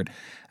fitness expert,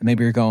 and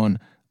maybe you're going,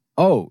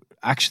 oh,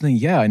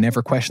 actually, I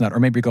never questioned that. Or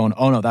maybe you're going,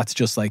 oh no, that's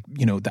just like,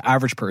 you know, the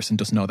average person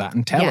doesn't know that,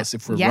 and tell us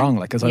if we're wrong.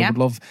 Like, because I would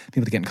love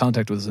people to get in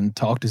contact with us and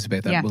talk to us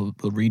about that. Yeah.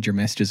 We'll read your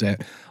messages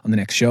out on the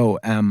next show.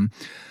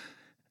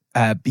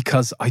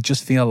 Because I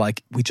just feel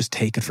like we just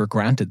take it for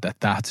granted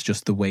that that's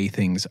just the way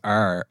things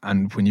are.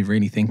 And when you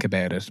really think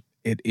about it,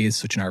 it is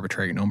such an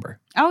arbitrary number.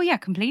 Oh yeah,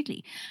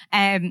 completely.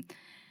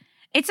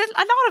 It's a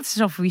lot of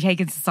stuff we take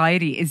in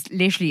society is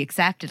literally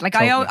accepted. Like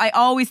totally. I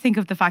always think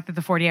of the fact that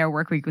the 40-hour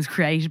work week was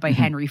created by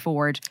Henry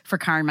Ford for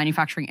car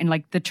manufacturing in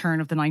like the turn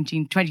of the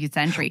 20th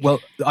century. Well,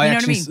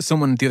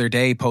 someone the other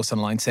day posted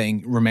online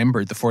saying,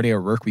 remember, the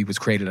 40-hour work week was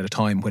created at a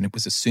time when it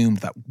was assumed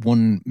that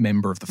one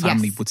member of the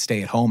family would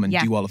stay at home and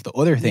do all of the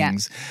other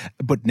things.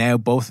 But now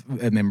both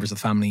members of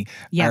the family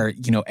are,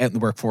 you know, out in the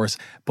workforce,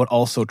 but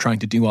also trying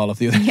to do all of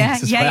the other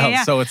things as well.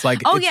 Yeah. So it's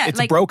like, it's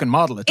a broken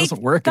model. It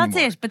doesn't work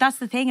anymore. That's it. But that's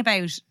the thing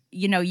about,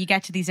 you know, you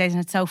get to these days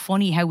and it's so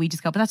funny how we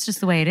just go, but that's just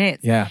the way it is.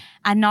 Yeah.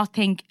 And not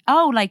think,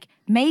 oh, like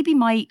maybe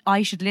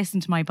I should listen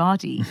to my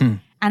body. Mm-hmm.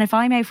 And if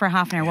I'm out for a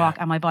half an hour walk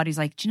and my body's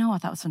like, do you know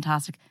what? That was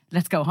fantastic.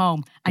 Let's go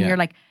home. And you're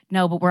like,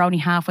 no, but we're only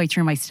halfway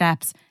through my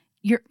steps.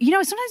 You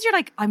know, sometimes you're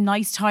like, I'm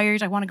nice,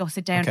 tired. I want to go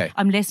sit down. Okay.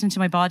 I'm listening to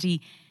my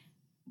body.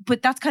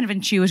 But that's kind of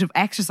intuitive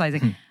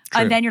exercising.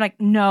 And then you're like,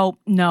 no,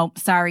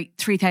 sorry,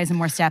 3,000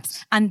 more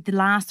steps. And the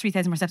last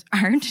 3,000 more steps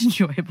aren't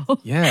enjoyable.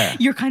 Yeah.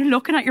 You're kind of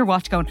looking at your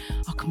watch going,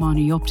 oh, come on, are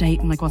you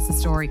updating? Like, what's the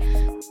story?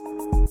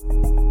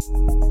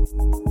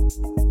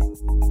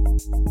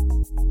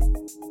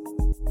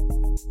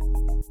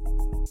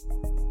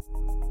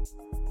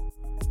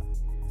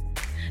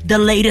 The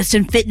latest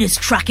in fitness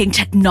tracking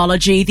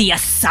technology, the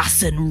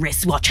Assassin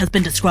wristwatch, has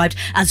been described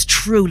as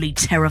truly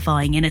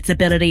terrifying in its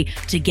ability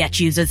to get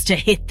users to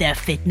hit their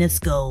fitness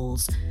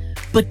goals.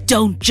 But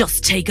don't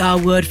just take our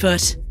word for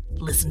it.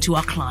 Listen to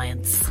our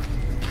clients.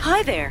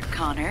 Hi there,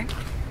 Connor.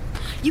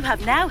 You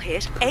have now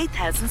hit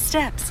 8,000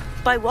 steps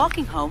by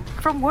walking home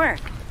from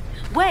work.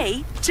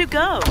 Way to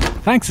go.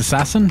 Thanks,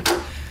 Assassin.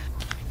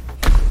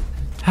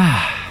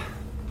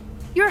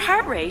 Your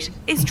heart rate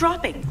is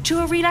dropping to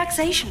a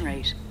relaxation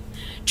rate.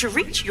 To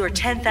reach your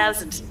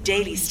 10,000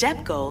 daily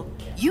step goal,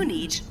 you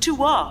need to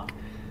walk.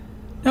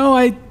 No,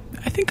 I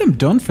think I'm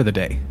done for the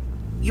day.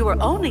 You are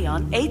only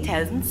on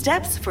 8,000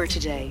 steps for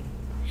today.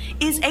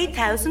 Is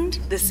 8,000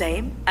 the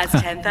same as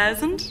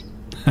 10,000?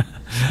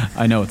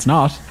 I know it's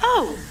not.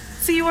 Oh,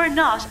 so you are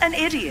not an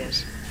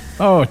idiot.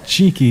 Oh,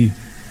 cheeky.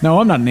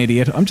 No, I'm not an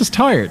idiot. I'm just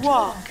tired.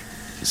 Walk.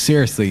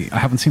 Seriously, I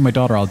haven't seen my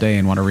daughter all day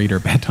and want to read her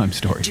bedtime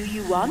story. Do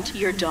you want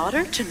your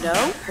daughter to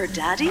know her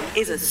daddy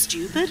is a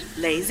stupid,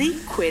 lazy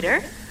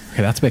quitter?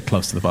 Okay, that's a bit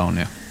close to the bone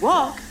now.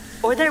 Walk,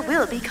 or there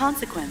will be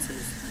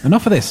consequences.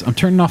 Enough of this. I'm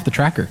turning off the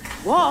tracker.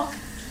 Walk,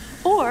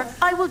 or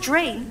I will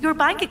drain your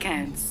bank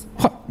accounts.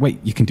 What? Wait,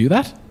 you can do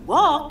that?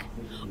 Walk,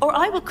 or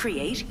I will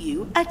create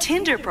you a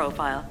Tinder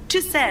profile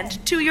to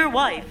send to your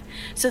wife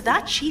so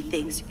that she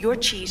thinks you're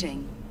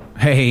cheating.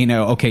 Hey,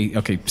 no,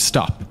 okay,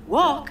 stop.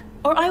 Walk,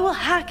 or I will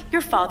hack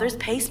your father's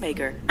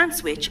pacemaker and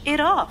switch it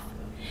off.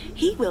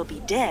 He will be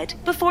dead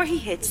before he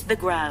hits the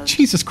ground.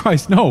 Jesus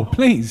Christ, no,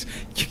 please.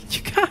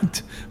 You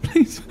can't.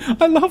 Please,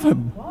 I love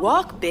him.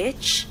 Walk,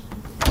 bitch.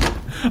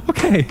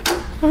 Okay,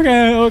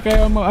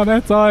 I'm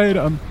outside.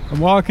 I'm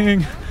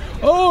walking.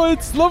 Oh,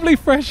 it's lovely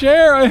fresh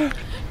air.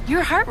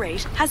 Your heart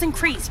rate has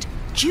increased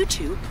due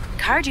to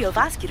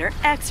cardiovascular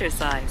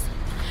exercise.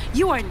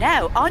 You are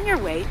now on your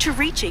way to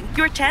reaching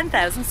your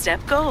 10,000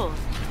 step goal.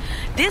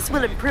 This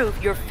will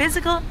improve your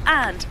physical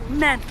and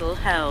mental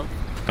health.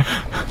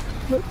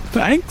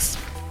 Thanks.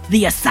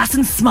 The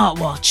Assassin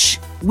Smartwatch.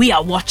 We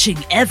are watching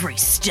every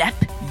step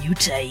you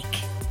take.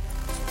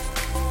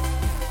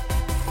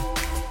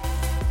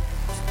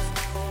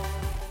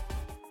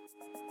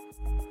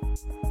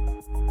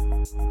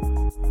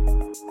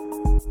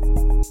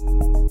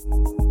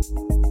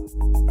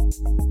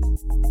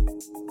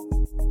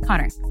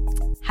 Connor,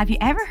 have you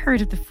ever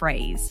heard of the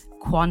phrase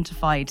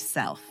quantified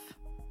self?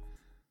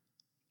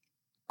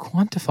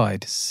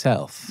 Quantified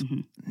self?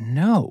 Mm-hmm.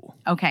 No.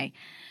 Okay.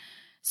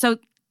 So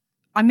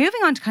I'm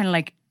moving on to kind of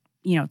like,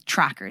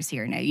 trackers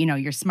here now.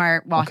 Your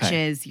smart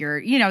watches,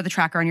 your, the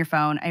tracker on your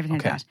phone, everything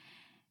like that.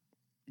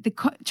 The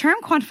term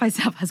quantified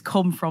self has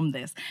come from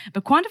this.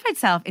 But quantified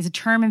self is a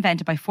term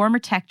invented by former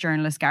tech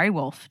journalist Gary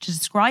Wolf to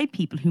describe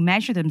people who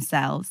measure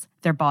themselves,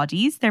 their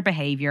bodies, their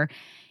behaviour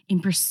in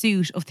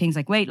pursuit of things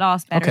like weight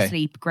loss, better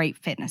sleep, great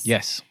fitness.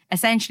 Yes.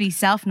 Essentially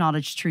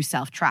self-knowledge through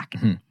self-tracking.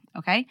 Mm-hmm.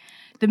 Okay?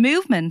 The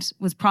movement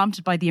was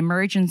prompted by the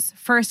emergence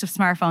first of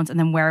smartphones and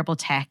then wearable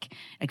tech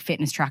like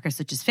fitness trackers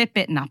such as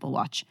Fitbit and Apple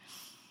Watch.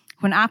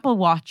 When Apple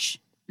launched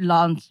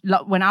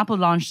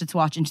its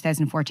watch in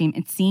 2014,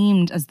 it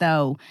seemed as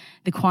though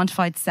the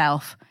quantified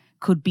self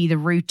could be the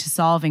route to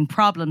solving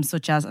problems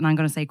such as, and I'm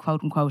going to say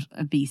quote unquote,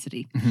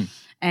 obesity.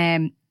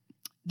 Mm-hmm.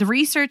 The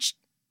research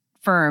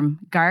firm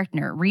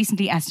Gartner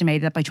recently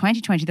estimated that by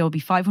 2020 there will be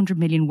 500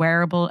 million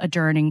wearable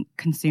adorning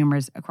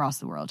consumers across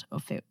the world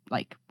of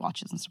like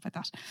watches and stuff like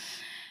that.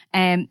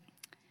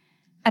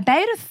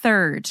 About a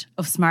third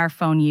of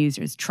smartphone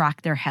users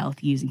track their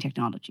health using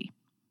technology,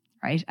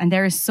 right? And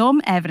there is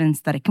some evidence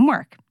that it can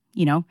work.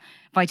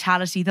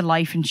 Vitality, the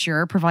life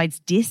insurer, provides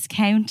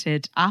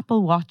discounted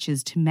Apple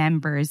Watches to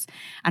members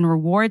and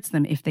rewards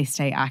them if they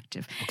stay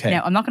active. Okay.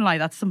 Now, I'm not going to lie,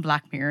 that's some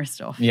Black Mirror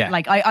stuff. Yeah.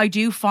 Like, I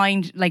do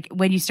find, like,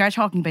 when you start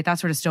talking about that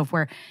sort of stuff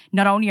where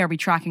not only are we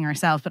tracking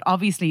ourselves, but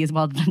obviously as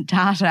well,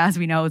 data, as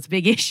we know, is a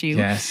big issue.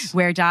 Yes.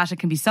 Where data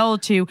can be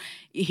sold to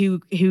who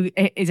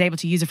is able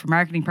to use it for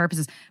marketing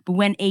purposes. But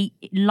when a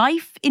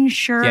life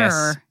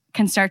insurer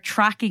can start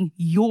tracking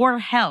your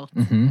health,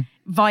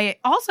 via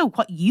also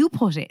what you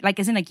put it, like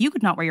as in like you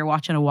could not wear your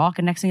watch on a walk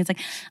and next thing it's like,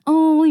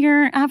 oh,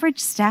 your average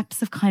steps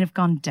have kind of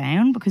gone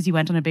down because you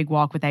went on a big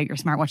walk without your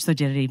smartwatch, so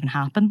did it even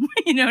happen?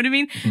 You know what I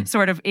mean?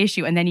 Sort of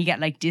issue. And then you get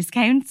like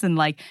discounts and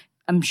like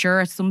I'm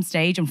sure at some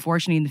stage,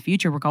 unfortunately in the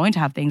future, we're going to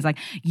have things like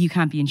you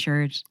can't be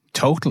insured.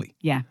 Totally.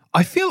 Yeah.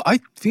 I feel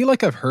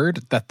like I've heard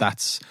that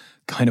that's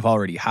kind of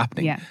already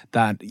happening. Yeah.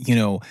 That,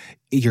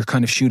 you're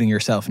kind of shooting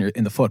yourself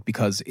in the foot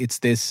because it's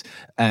this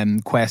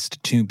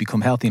quest to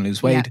become healthy and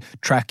lose weight,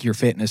 track your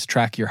fitness,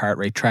 track your heart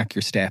rate, track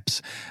your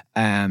steps,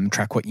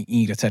 track what you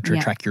eat,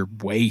 etc., track your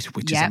weight,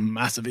 which is a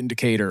massive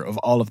indicator of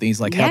all of these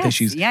like health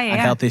issues.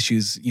 And health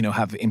issues,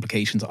 have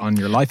implications on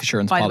your life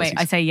insurance policies. By the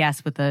way, I say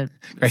yes with the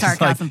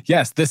sarcasm. Like,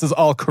 yes, this is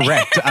all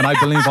correct and I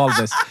believe all of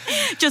this.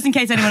 Just in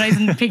case anyone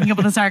isn't picking up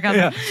on the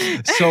sarcasm.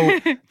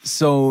 Yeah.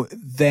 So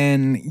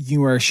then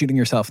you are shooting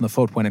yourself in the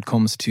foot when it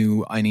comes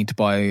to I need to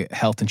buy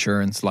health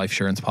insurance, life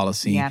insurance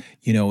policy. Yeah.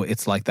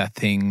 It's like that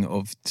thing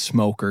of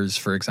smokers,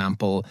 for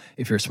example.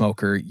 If you're a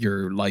smoker,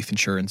 your life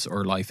insurance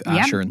or life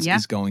assurance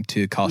is going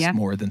to cost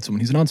more than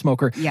someone who's a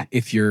non-smoker. Yeah.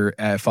 If you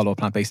follow a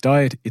plant-based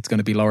diet, it's going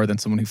to be lower than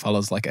someone who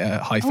follows like a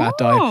high-fat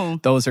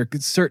diet. Those are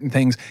certain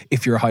things.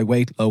 If you're high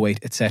weight, low weight,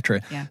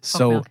 etc. Yeah.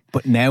 So,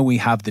 but now we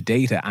have the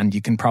data and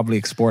you can probably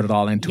export it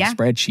all into a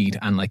spreadsheet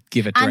and like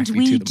give it directly to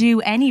them. And we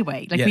do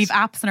anyway. Like we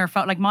have apps on our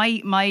phone. Like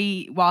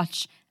my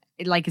watch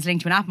like is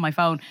linked to an app on my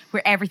phone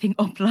where everything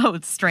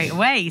uploads straight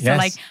away. So Yes.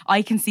 like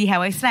I can see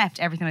how I slept,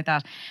 everything like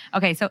that.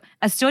 Okay, so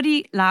a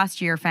study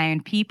last year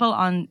found people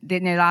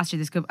last year,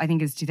 this could, I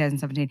think is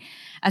 2017.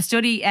 A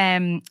study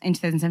in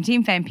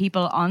 2017 found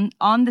people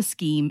on the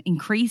scheme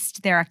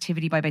increased their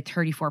activity by about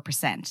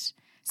 34%.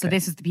 So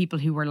this is the people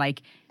who were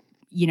like,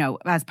 you know,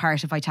 as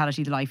part of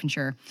Vitality, the life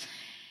insurer.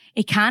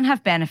 It can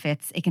have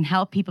benefits. It can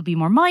help people be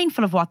more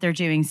mindful of what they're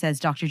doing, says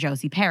Dr.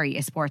 Josie Perry,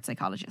 a sports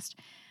psychologist.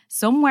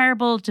 Some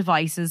wearable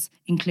devices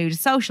include a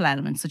social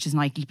element, such as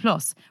Nike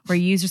Plus, where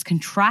users can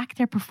track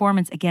their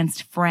performance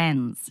against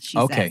friends, she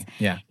says.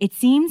 Yeah. It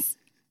seems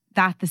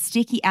that the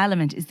sticky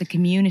element is the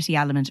community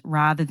element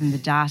rather than the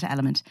data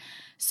element.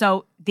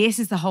 So this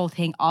is the whole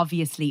thing,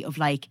 obviously, of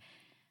like,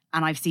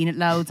 and I've seen it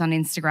loads on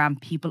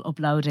Instagram, people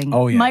uploading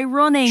my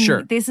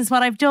running, this is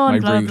what I've done, My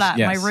blah, route, blah,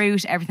 yes. my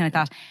route, everything like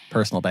that.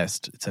 Personal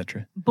best,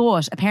 etc.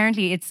 But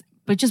apparently it's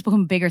just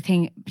become a bigger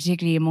thing,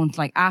 particularly amongst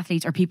like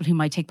athletes or people who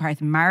might take part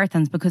in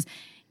marathons, because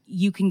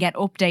you can get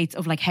updates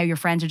of like how your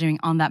friends are doing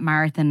on that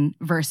marathon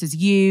versus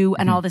you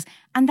and all this.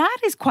 And that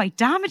is quite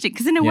damaging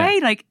because in a way,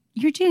 like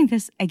you're doing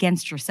this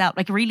against yourself.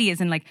 Like it really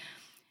isn't like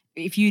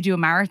if you do a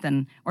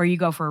marathon or you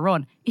go for a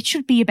run, it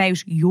should be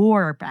about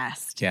your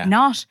best,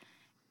 not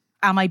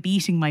am I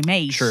beating my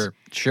mate? Sure.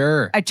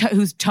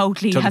 Who's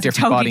totally has a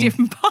totally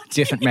different body.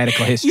 Different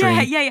medical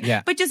history.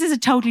 Yeah. But just is a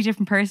totally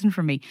different person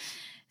from me.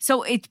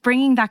 So it's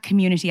bringing that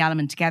community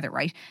element together,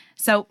 right?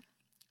 So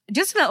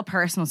just a little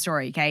personal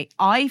story, okay?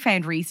 I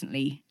found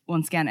recently,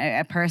 once again,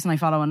 a person I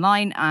follow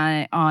online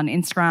on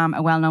Instagram,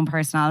 a well-known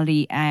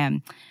personality,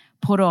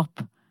 put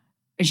up,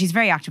 and she's a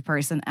very active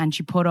person, and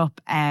she put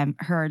up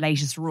her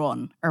latest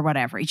run or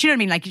whatever. Do you know what I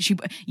mean? Like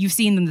you've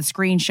seen them, the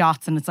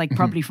screenshots, and it's like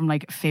probably from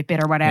like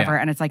Fitbit or whatever,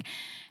 and it's like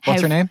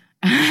what's her name?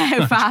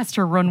 How fast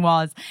her run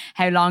was,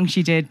 how long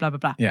she did, blah blah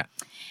blah. Yeah,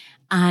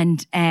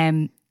 and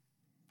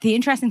the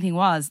interesting thing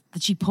was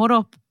that she put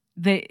up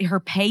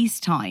her pace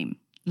time,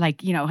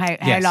 like you know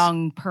how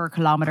long per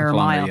kilometer or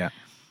mile. Yeah.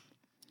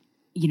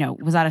 You know,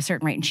 was at a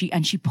certain rate,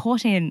 and she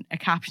put in a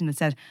caption that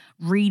said,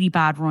 "Really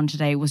bad run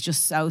today. Was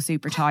just so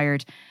super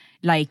tired."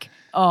 Like,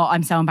 oh,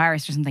 I'm so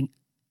embarrassed or something.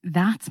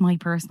 That's my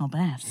personal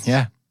best.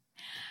 Yeah.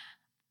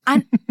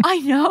 And I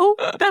know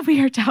that we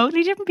are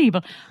totally different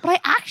people, but I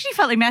actually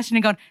felt like messaging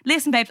and going,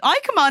 listen, babes, I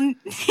come on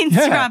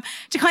Instagram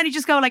to kind of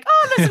just go like,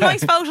 oh, listen,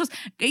 nice photos.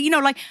 You know,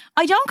 like,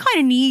 I don't kind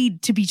of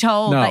need to be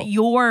told that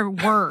your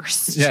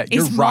worst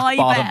is my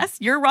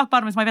best. Your rock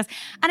bottom is my best.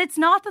 And it's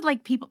not that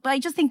like people, but I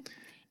just think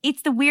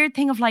it's the weird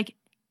thing of like,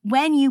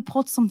 when you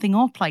put something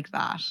up like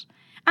that,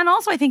 and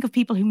also I think of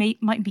people who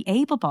might be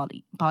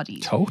able-bodied.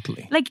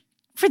 Totally. Like,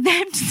 for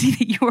them to see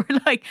that you were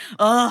like,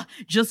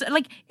 just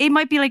like, it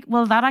might be like,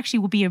 well, that actually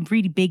would be a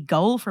really big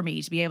goal for me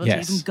to be able to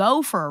even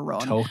go for a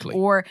run. Totally.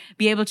 Or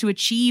be able to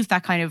achieve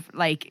that kind of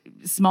like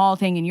small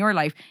thing in your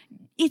life.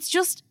 It's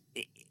just,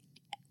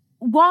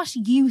 what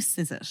use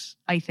is it,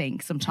 I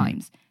think,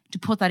 sometimes, to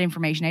put that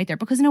information out there?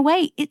 Because in a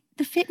way,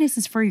 the fitness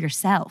is for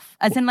yourself.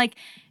 As in like,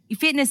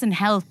 fitness and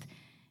health,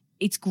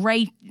 it's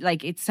great.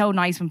 Like, it's so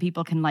nice when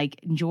people can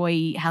like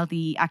enjoy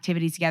healthy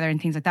activities together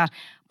and things like that.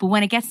 But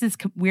when it gets this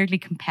weirdly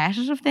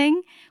competitive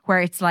thing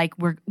where it's like,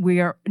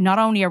 we're not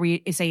only are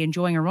we say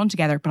enjoying a run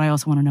together, but I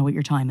also want to know what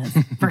your time is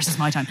versus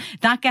my time.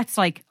 That gets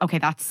like, okay,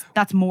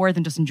 that's more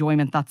than just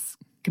enjoyment. That's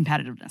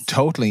competitiveness.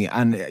 Totally.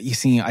 And you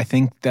see, I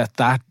think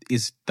that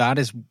is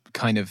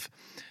kind of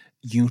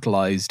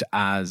utilized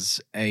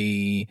as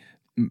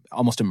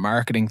almost a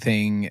marketing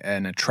thing,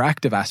 an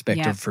attractive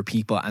aspect for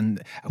people,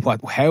 and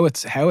how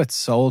it's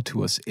sold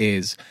to us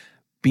is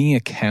being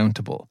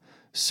accountable.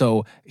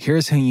 So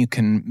here's how you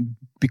can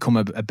become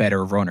a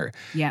better runner.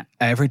 Yeah.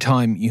 Every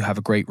time you have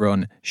a great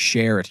run,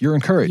 share it. You're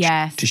encouraged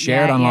to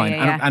share it online.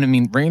 And I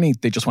mean, really,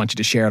 they just want you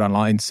to share it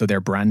online so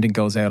their branding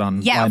goes out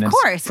online. Yeah, of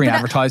course. Free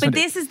advertisement. But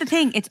this is the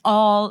thing. It's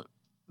all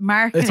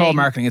marketing. It's all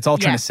marketing. It's all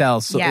trying to sell.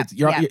 So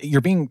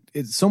you're being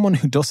someone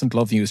who doesn't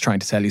love you is trying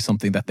to sell you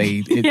something that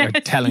they are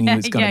telling you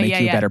is going to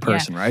make you a better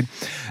person, right?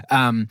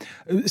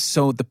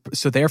 So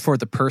therefore,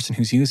 the person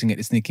who's using it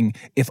is thinking,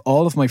 if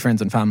all of my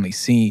friends and family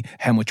see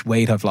how much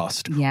weight I've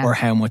lost, or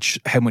how much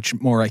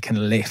more I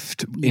can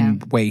lift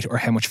in weight, or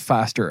how much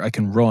faster I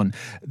can run,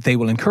 they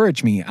will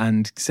encourage me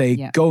and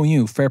say, "Go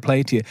you, fair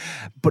play to you."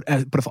 But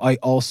if I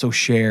also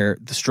share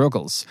the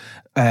struggles,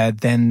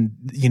 then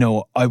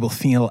I will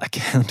feel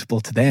accountable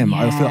to them.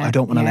 I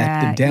don't want to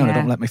let them down. I don't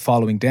want to let my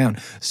following down.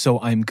 So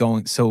I'm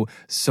going. So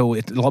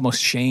it'll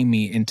almost shame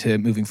me into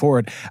moving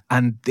forward.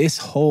 And this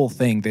whole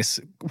thing, this,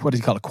 what do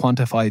you call it,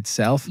 quantified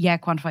self? Yeah,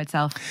 quantified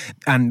self.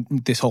 And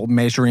this whole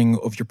measuring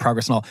of your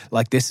progress and all,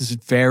 like, this is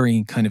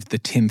very kind of the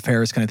Tim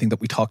Ferriss kind of thing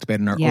that we talked about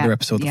in our other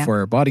episode, The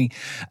 4-Hour Body.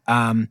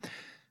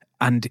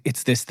 And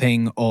it's this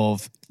thing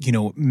of,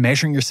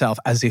 measuring yourself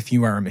as if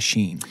you are a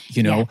machine,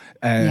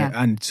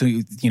 and so,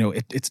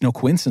 it's no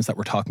coincidence that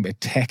we're talking about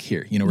tech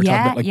here. We're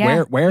talking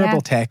about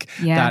wearable tech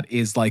that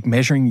is like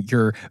measuring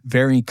your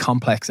very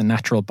complex and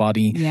natural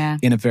body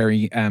in a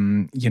very,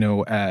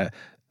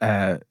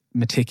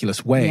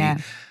 meticulous way.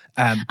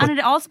 And it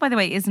also, by the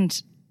way,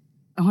 isn't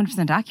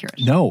 100% accurate.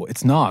 No,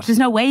 it's not. There's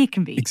no way it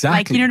can be. Exactly.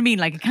 Like, you know what I mean?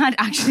 Like, it can't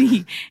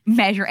actually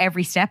measure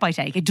every step I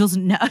take. It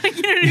doesn't know.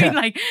 You know what I mean?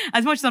 Like,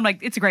 as much as I'm like,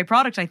 it's a great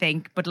product, I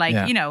think, but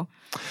like, you know.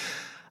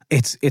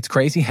 It's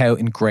crazy how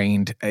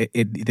ingrained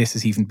this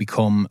has even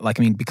become. Like,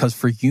 I mean, because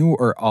for you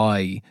or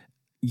I,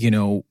 you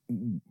know,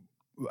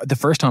 the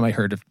first time I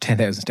heard of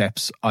 10,000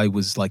 steps, I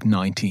was like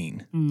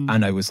 19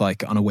 and I was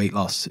like on a weight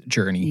loss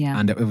journey. Yeah.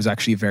 And it was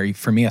actually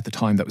for me at the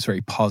time, that was a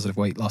very positive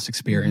weight loss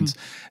experience.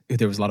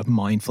 There was a lot of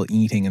mindful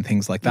eating and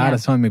things like that. At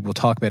the time, maybe we'll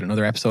talk about it in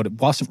another episode. It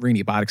wasn't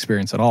really a bad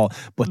experience at all,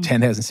 but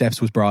 10,000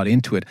 steps was brought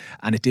into it.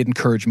 And it did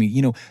encourage me,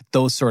 you know,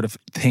 those sort of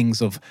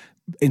things of,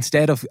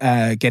 instead of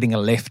getting a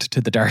lift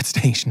to the DART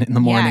station in the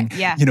morning,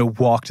 you know,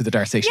 walk to the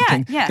DART station.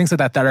 Things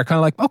like that are kind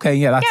of like,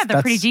 okay,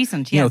 that's pretty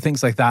decent. You know,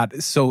 things like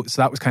that. So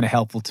that was kind of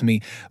helpful to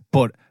me.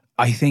 But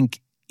I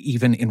think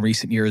even in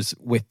recent years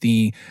with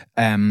the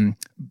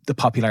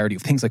popularity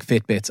of things like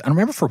Fitbits, and I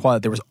remember for a while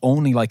there was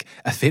only like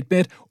a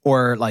Fitbit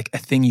or like a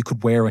thing you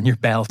could wear on your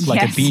belt,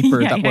 like a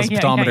beeper that was a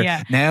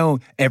pedometer. Now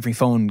every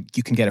phone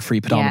you can get a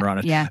free pedometer on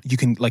it. You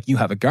can, like, you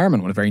have a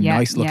Garmin one, a very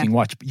nice looking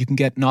watch, but you can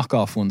get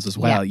knockoff ones as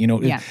well. You know,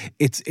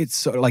 it's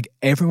sort of like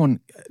everyone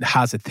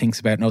has it,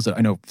 thinks about it, knows it.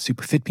 I know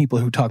super fit people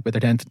who talk about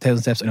their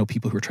 10,000 steps. I know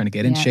people who are trying to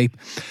get in shape.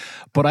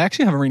 But I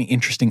actually have a really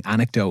interesting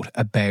anecdote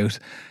about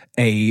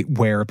a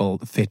wearable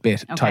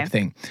Fitbit type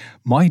thing.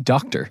 My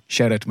doctor,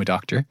 shout out to my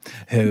doctor,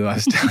 who I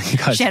was telling you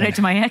guys. Shout out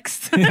to my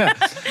ex.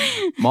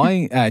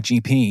 My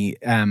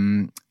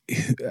GP,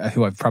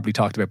 who I've probably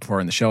talked about before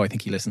in the show, I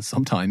think he listens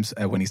sometimes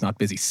when he's not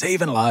busy,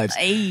 saving lives.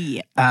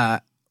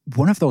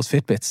 One of those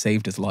Fitbits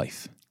saved his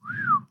life,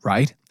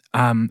 right?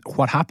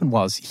 What happened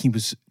was he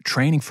was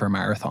training for a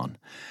marathon.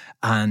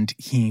 And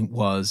he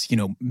was, you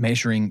know,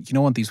 measuring, you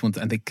know, on these ones,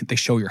 and they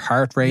show your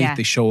heart rate,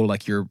 they show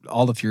like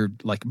all of your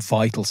like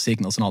vital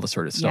signals and all this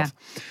sort of stuff.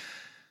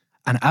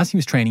 And as he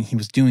was training, he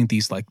was doing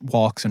these like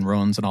walks and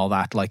runs and all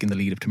that, like in the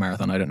lead up to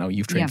marathon. I don't know.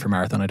 You've trained for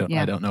marathon. I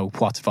don't know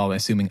what's involved. I'm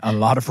assuming a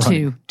lot of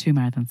running. Two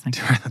marathons. Thank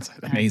you. 2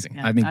 marathons.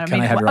 Amazing. I mean,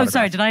 can I have your autograph? Oh,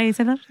 sorry. Did I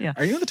say that? Yeah.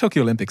 Are you in the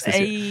Tokyo Olympics this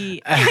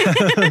year?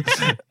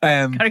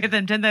 Gotta get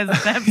them 10,000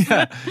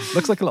 steps.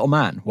 Looks like a little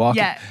man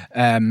walking.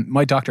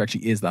 My doctor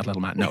actually is that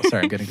little man. No,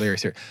 sorry, I'm getting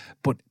delirious here.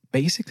 But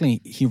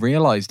basically, he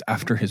realized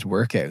after his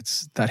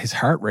workouts that his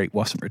heart rate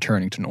wasn't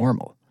returning to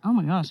normal. Oh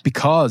my God.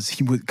 Because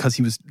he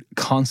was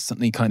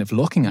constantly kind of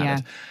looking at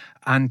it.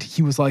 And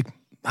he was like,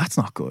 that's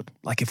not good.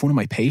 Like, if one of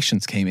my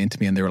patients came into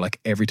me and they were like,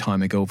 every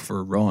time I go for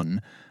a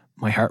run,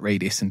 my heart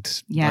rate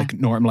isn't like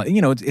normal. You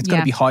know, it's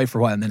going to be high for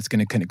a while and then it's going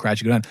to kind of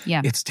gradually go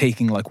down. It's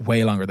taking like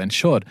way longer than it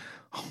should.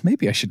 Oh,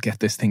 maybe I should get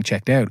this thing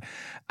checked out.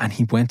 And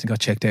he went and got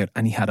checked out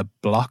and he had a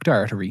blocked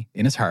artery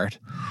in his heart.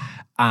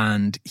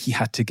 And he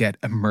had to get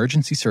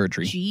emergency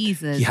surgery.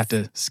 Jesus. He had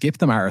to skip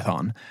the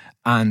marathon.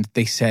 And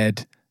they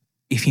said,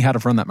 if he had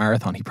have run that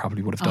marathon, he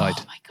probably would have died.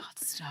 Oh my God,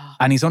 stop.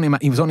 And he was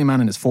only a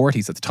man in his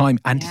 40s at the time.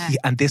 And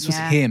this was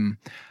him.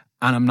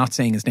 And I'm not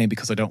saying his name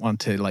because I don't want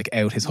to like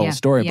out his whole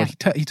story.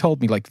 But he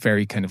told me like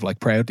very kind of like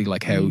proudly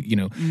like how, you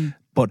know,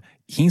 but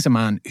he's a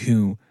man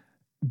who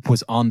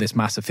was on this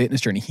massive fitness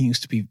journey. He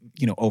used to be,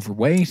 you know,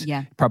 overweight,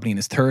 probably in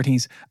his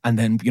 30s. And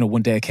then, you know,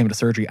 one day I came to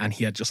surgery and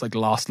he had just like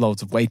lost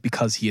loads of weight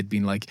because he had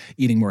been like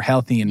eating more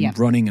healthy and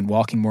running and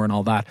walking more and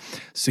all that.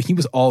 So he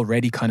was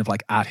already kind of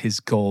like at his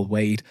goal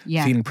weight,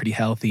 feeling pretty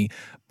healthy.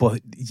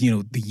 But, you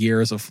know, the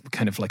years of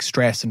kind of like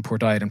stress and poor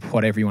diet and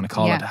whatever you want to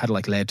call it had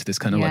like led to this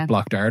kind of like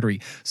blocked artery.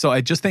 So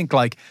I just think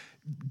like,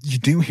 you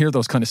do hear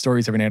those kind of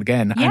stories every now and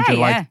again and you're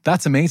like,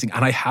 that's amazing.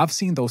 And I have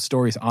seen those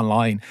stories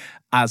online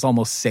as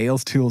almost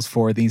sales tools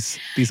for these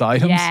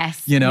items.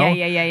 Yes. You know?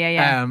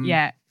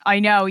 Yeah. I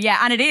know,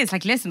 and it is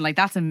like, listen, like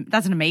that's an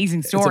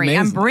amazing story.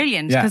 Amazing. And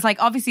brilliant because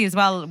like obviously as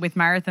well with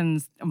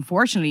marathons,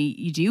 unfortunately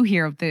you do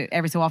hear of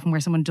every so often where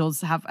someone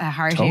does have a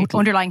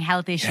underlying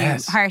health issue,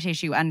 heart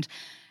issue, and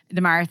the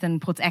marathon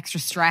puts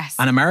extra stress.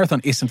 And a marathon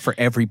isn't for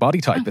every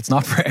body type. It's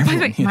not for everyone.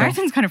 By the way,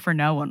 marathon's kind of for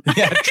no one.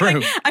 Yeah,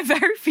 true. I've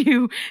very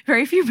few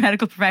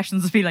medical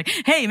professionals will be like,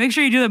 hey, make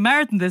sure you do a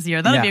marathon this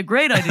year. That'll be a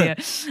great idea.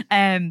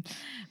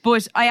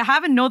 But I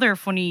have another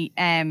funny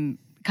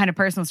kind of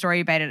personal story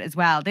about it as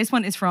well. This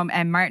one is from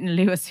Martin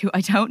Lewis, who I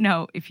don't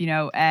know if you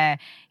know.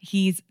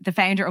 He's the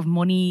founder of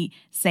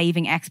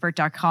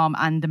MoneySavingExpert.com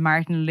and the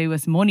Martin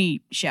Lewis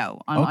Money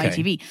Show on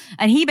ITV.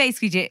 And he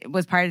basically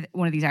was part of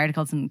one of these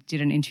articles and did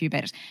an interview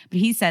about it. But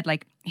he said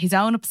like his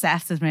own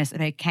obsessiveness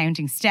about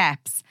counting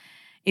steps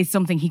is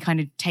something he kind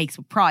of takes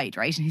with pride,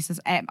 right? And he says,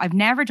 I've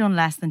never done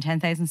less than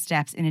 10,000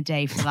 steps in a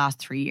day for the last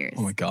 3 years.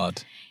 Oh my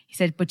God. He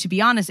said, but to be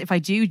honest, if I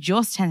do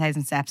just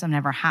 10,000 steps, I'm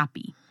never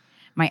happy.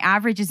 My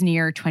average is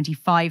near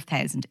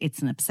 25,000. It's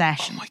an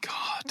obsession. Oh my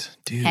God,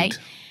 dude. Okay?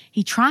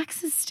 He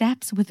tracks his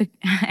steps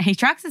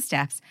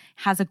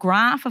has a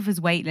graph of his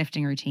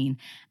weightlifting routine,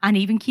 and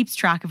even keeps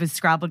track of his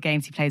Scrabble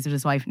games he plays with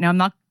his wife. Now, I'm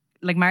not,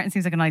 like, Martin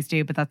seems like a nice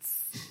dude, but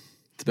it's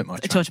a bit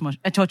much. A touch much.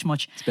 It's a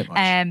bit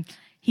much.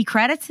 He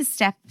credits his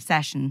step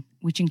session,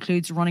 which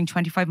includes running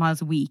 25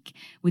 miles a week,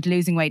 with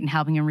losing weight and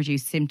helping him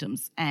reduce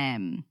symptoms.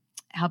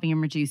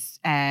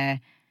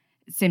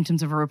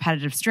 Symptoms of a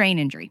repetitive strain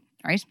injury,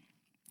 right?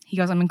 He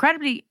goes, I'm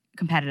incredibly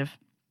competitive.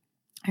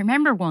 I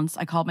remember once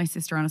I called my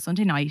sister on a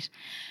Sunday night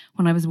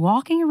when I was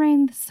walking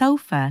around the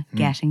sofa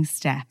getting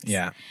steps.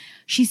 Yeah.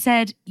 She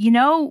said,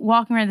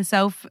 walking around the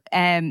sofa,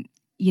 I'm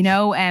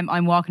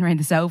walking around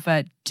the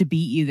sofa to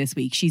beat you this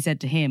week, she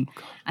said to him.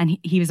 And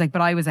he was like,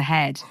 but I was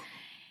ahead.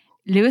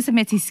 Lewis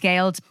admits he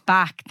scaled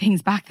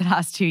things back the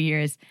last 2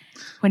 years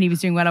when he was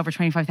doing well over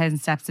 25,000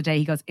 steps a day.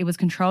 He goes, it was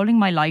controlling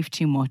my life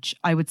too much.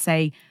 I would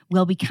say,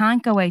 well, we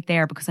can't go out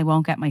there because I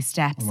won't get my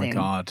steps in. Oh my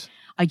God.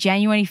 I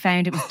genuinely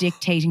found it was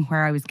dictating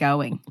where I was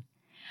going.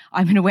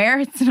 I'm aware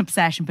it's an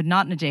obsession, but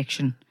not an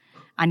addiction.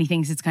 And he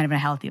thinks it's kind of a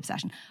healthy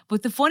obsession.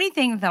 But the funny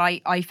thing that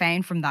I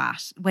found from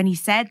that, when he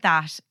said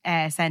that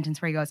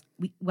sentence where he goes,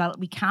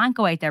 we can't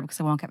go out there because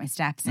I won't get my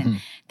steps in.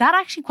 That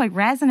actually quite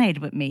resonated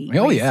with me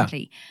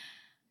recently.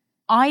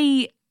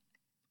 I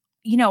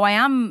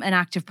am an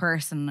active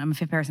person. I'm a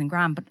fit person,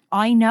 Graham. But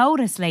I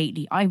notice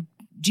lately, I'm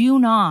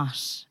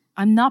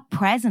not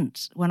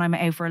present when I'm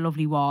out for a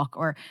lovely walk,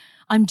 or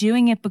I'm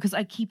doing it because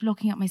I keep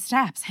looking at my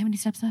steps. How many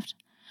steps left?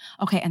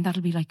 Okay, and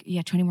that'll be like,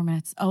 20 more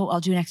minutes. Oh, I'll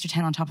do an extra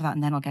 10 on top of that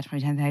and then I'll get to my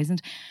 10,000.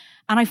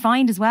 And I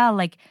find as well,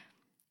 like,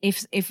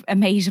 if a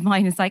mate of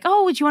mine is like,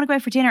 oh, would you want to go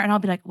out for dinner? And I'll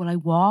be like, will I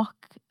walk?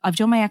 I've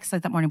done my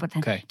exercise that morning, but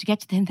then to get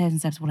to 10,000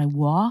 steps, will I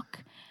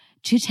walk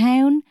to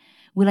town?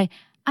 Will I?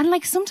 And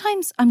like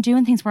sometimes I'm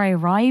doing things where I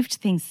arrive to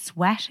things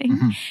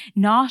sweating,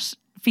 not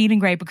feeling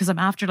great because I'm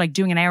after like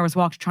doing an hour's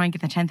walk to try and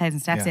get the 10,000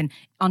 steps in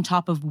on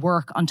top of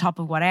work, on top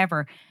of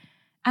whatever.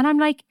 And I'm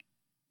like,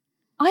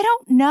 I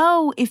don't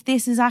know if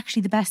this is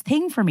actually the best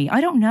thing for me.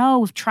 I don't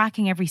know if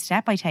tracking every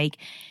step I take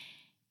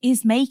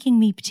is making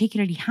me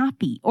particularly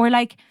happy. Or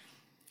like,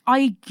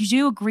 I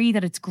do agree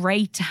that it's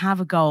great to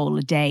have a goal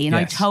a day and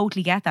I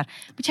totally get that.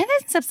 But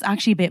 10,000 steps is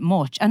actually a bit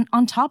much. And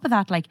on top of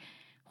that, like,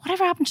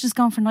 whatever happened to just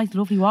going for a nice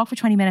lovely walk for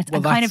 20 minutes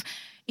and kind of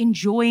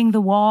enjoying the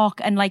walk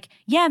and like,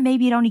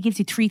 maybe it only gives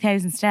you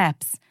 3,000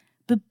 steps,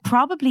 but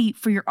probably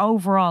for your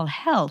overall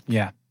health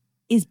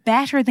is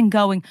better than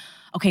going,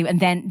 okay, and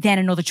then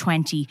another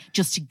 20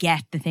 just to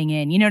get the thing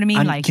in. You know what I mean?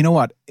 And like, you know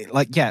what?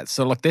 Like,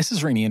 so like this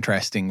is really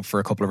interesting for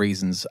a couple of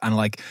reasons. And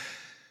like,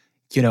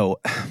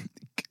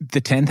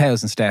 the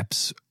 10,000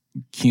 steps,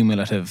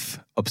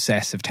 cumulative,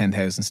 obsessive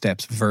 10,000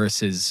 steps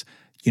versus,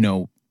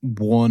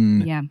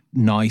 one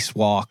nice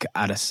walk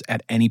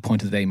at any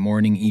point of the day,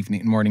 morning,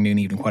 noon,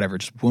 evening, whatever,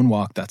 just one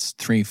walk that's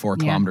 3-4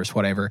 kilometers,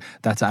 whatever,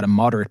 that's at a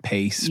moderate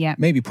pace.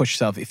 Maybe push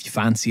yourself if you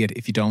fancy it.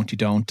 If you don't, you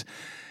don't.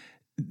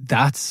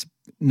 That's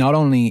not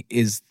only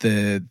is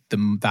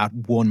that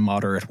one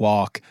moderate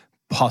walk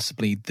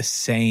possibly the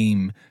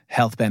same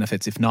health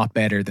benefits, if not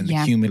better, than the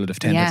cumulative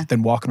 10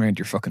 than walking around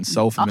your fucking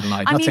sofa in the middle of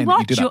the night. Not saying that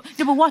you do that.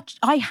 No, but what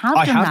I have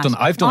done that.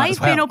 I've done that as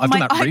well. I've done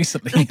that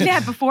recently.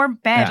 Before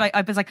bed,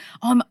 I was like,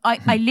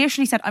 I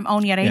literally said I'm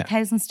only at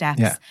 8,000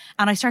 steps,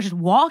 and I started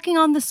walking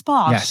on the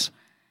spot. Yes.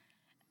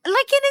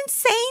 Like an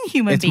insane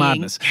human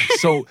being. It's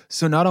madness.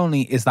 So not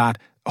only is that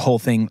whole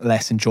thing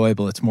less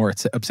enjoyable, it's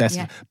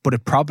obsessive, but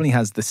it probably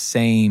has the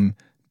same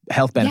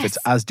health benefits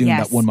as doing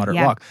that one moderate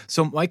walk.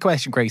 So my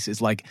question, Grace,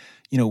 is like,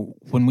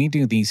 when we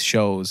do these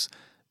shows,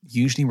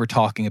 usually we're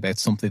talking about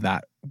something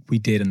that we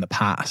did in the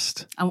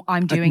past.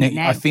 I'm doing it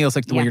now. It feels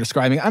like the way you're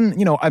describing it.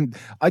 And,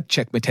 I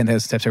check my 10,000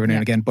 steps every now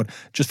and again, but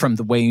just from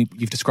the way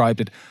you've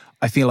described it,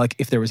 I feel like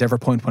if there was ever a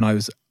point when I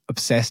was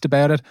obsessed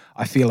about it,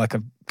 I feel like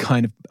I've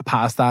kind of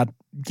passed that,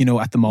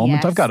 at the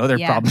moment. I've got other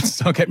problems,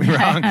 don't get me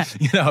wrong.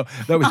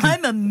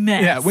 I'm a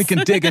mess. Yeah, we can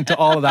dig into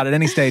all of that at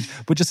any stage.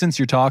 But just since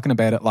you're talking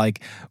about it,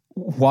 like,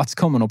 what's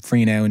coming up for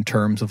you now in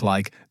terms of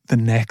like the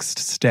next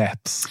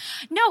steps?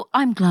 No,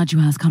 I'm glad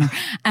you asked, Connor.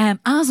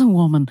 As a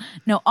woman,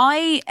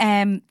 I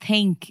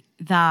think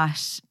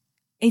that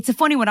it's a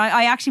funny one.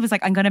 I actually was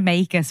like, I'm going to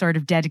make a sort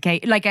of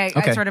dedicate, like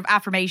a sort of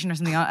affirmation or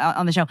something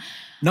on the show.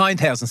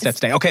 9,000 steps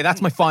a day. Okay,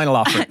 that's my final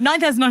offer.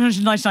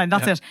 9,999,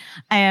 that's it.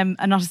 And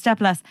not a step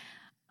less.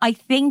 I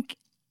think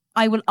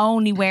I will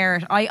only wear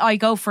it. I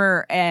go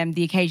for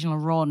the occasional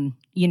run,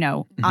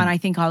 and I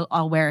think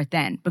I'll wear it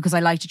then because I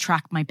like to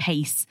track my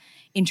pace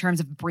in terms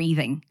of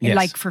breathing,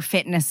 like for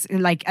fitness,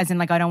 like as in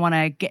like I don't want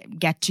to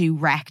get too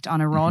wrecked on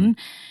a run.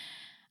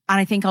 And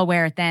I think I'll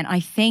wear it then. I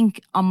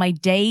think on my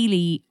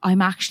daily,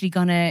 I'm actually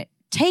going to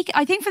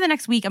I think for the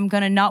next week, I'm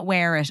going to not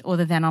wear it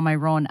other than on my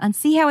run and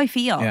see how I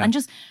feel and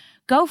just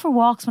go for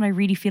walks when I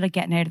really feel like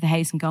getting out of the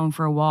house and going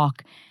for a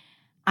walk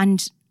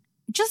and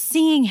just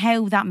seeing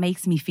how that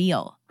makes me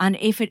feel. And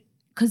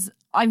because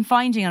I'm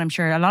finding, and I'm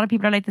sure a lot of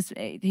people are like this,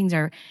 things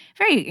are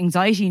very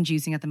anxiety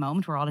inducing at the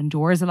moment. We're all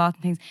indoors a lot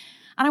and things.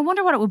 And I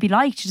wonder what it would be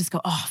like to just go,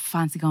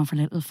 fancy going for a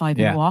little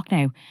 5-minute walk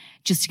now,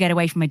 just to get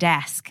away from my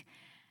desk.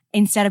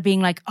 Instead of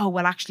being like,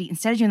 actually,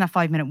 instead of doing that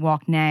 5-minute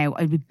walk now,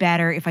 it'd be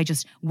better if I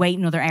just wait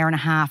another hour and a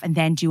half and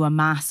then do a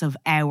massive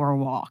hour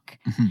walk.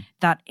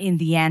 That in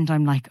the end,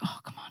 I'm like,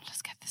 come on,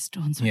 let's get this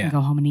done so we can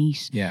go home and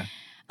eat. Yeah.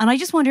 And I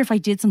just wonder if I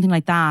did something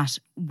like that,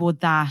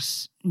 would that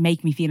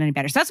make me feel any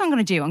better? So that's what I'm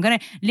going to do. I'm going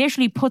to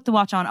literally put the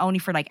watch on only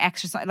for like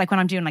exercise, like when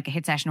I'm doing like a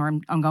HIIT session or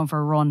I'm going for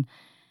a run,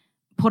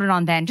 put it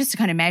on then just to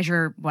kind of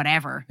measure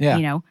whatever,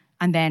 and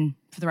then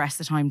for the rest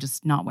of the time,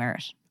 just not wear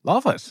it.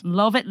 Love it.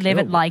 Love it, live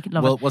it, love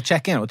it. We'll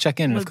check in. We'll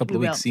check in a couple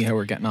of weeks, see how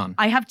we're getting on.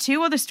 I have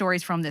 2 other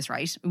stories from this,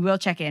 right? We will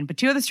check in, but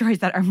 2 other stories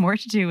that are more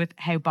to do with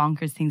how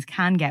bonkers things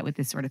can get with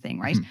this sort of thing,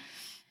 right?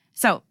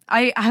 So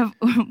I have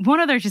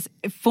one other just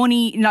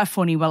funny, not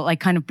funny, well,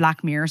 like kind of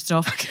Black Mirror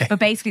stuff. Okay. But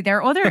basically there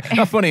are other...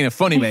 Not funny in a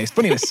funny way, it's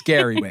funny in a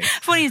scary way.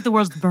 Funny is the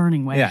world's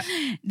burning way. Yeah.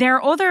 There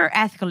are other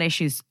ethical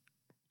issues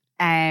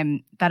that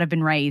have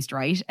been raised,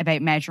 right,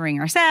 about measuring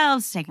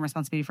ourselves, taking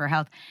responsibility for our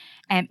health.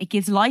 It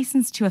gives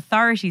license to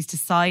authorities to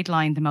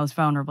sideline the most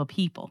vulnerable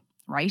people,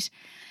 right?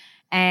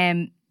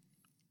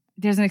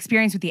 There's an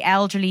experience with the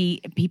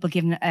elderly. People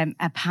given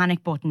a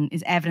panic button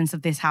is evidence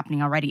of this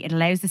happening already. It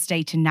allows the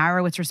state to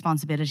narrow its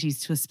responsibilities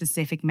to a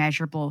specific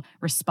measurable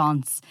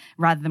response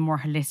rather than more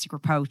holistic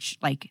approach,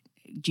 like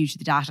due to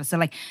the data. So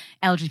like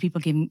elderly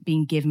people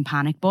being given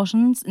panic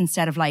buttons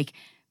instead of like,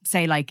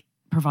 say like,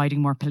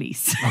 providing more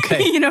police.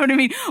 Okay. You know what I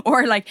mean?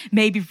 Or like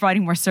maybe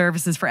providing more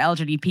services for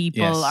elderly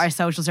people, Yes. our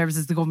social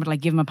services, the government,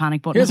 like give them a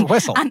panic button. Here's a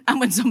whistle. And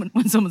when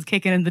someone's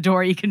kicking in the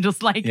door, you can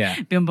just like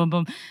boom, boom,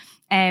 boom.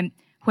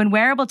 When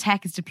wearable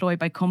tech is deployed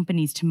by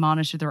companies to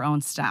monitor their own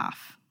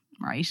staff,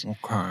 right?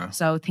 Okay.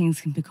 So things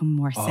can become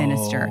more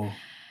sinister.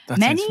 That sounds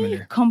Many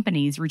familiar.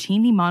 companies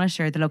routinely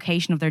monitor the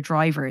location of their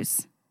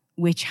drivers,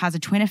 which has a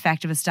twin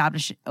effect of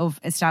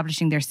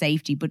establishing their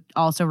safety, but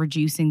also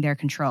reducing their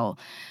control.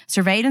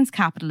 Surveillance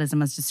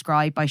capitalism, as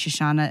described by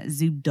Shoshana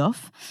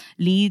Zuboff,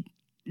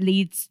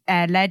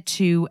 led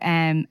to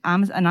an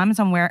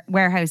Amazon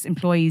warehouse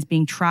employees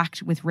being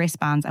tracked with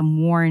wristbands and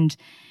warned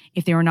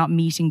if they were not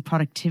meeting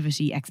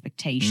productivity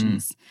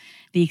expectations.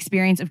 The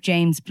experience of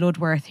James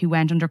Bloodworth, who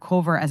went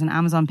undercover as an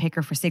Amazon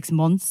picker for 6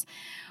 months,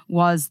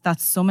 was that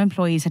some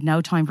employees had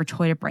no time for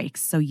toilet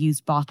breaks, so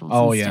used bottles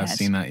instead. Yeah, I've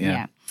seen that,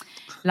 yeah.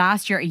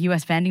 Last year, a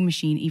US vending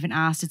machine even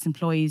asked its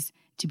employees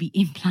to be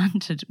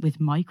implanted with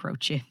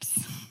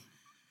microchips.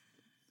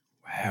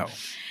 Wow.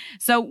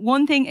 So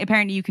one thing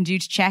apparently you can do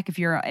to check if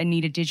you're in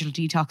need of digital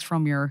detox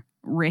from your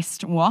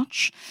wrist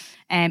watch,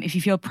 if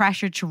you feel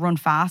pressured to run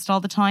fast all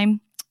the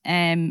time,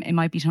 it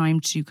might be time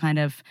to kind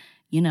of,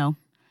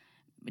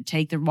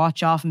 take the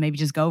watch off and maybe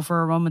just go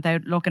for a run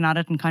without looking at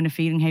it and kind of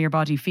feeling how your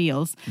body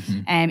feels.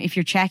 If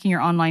you're checking your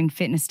online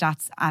fitness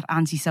stats at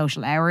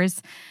antisocial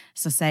hours,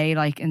 so say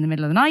like in the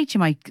middle of the night, you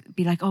might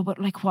be like, oh, but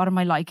like what am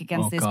I like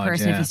against this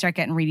person? Yeah. If you start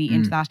getting really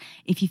into that.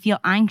 If you feel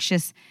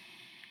anxious,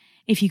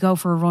 if you go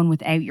for a run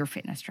without your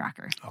fitness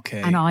tracker.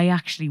 Okay. And I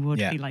actually would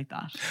feel like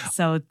that.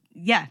 So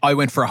yeah. I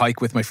went for a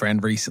hike with my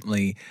friend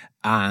recently,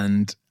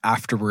 and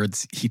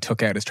afterwards he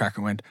took out his tracker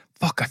and went,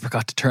 fuck, I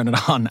forgot to turn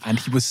it on. And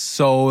he was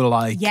so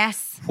like,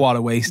 yes, what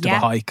a waste of a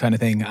hike kind of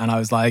thing. And I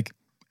was like,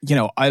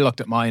 I looked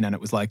at mine and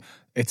it was like,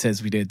 it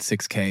says we did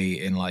 6K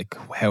in like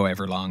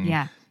however long.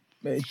 Yeah.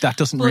 That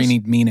doesn't really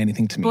mean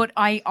anything to me. But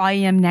I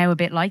am now a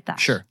bit like that.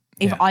 Sure.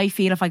 If I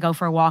feel if I go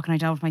for a walk and I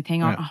don't have my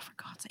thing on, oh, for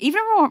God's sake. Even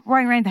if I'm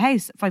running around the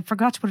house, if I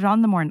forgot to put it on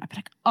in the morning, I'd be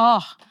like,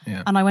 oh.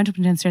 Yeah. And I went up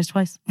and downstairs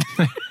twice.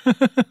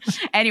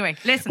 Anyway,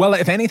 listen. Well,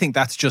 if anything,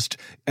 that's just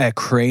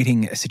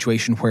creating a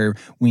situation where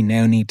we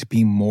now need to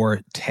be more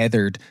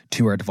tethered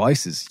to our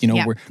devices.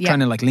 We're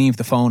trying to like leave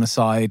the phone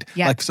aside.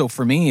 Yeah. Like, so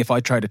for me, if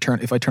I turn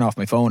off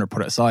my phone or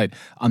put it aside,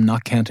 I'm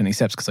not counting any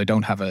steps because I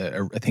don't have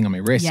a thing on my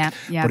wrist. Yeah.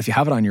 Yeah. But if you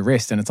have it on your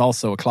wrist and it's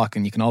also a clock,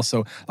 and you can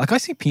also, like, I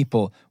see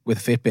people with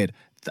Fitbit.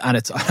 And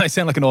I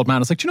sound like an old man.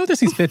 It's like, do you know there's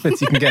these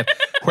Fitbits you can get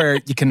where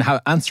you can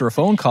answer a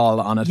phone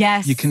call on it?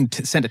 Yes. You can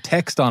send a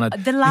text on it.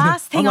 The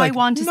last thing like, I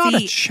want to not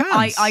see, a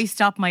chance. I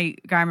stopped my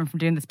Garmin from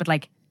doing this, but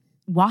like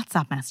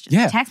WhatsApp messages,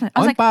 text messages.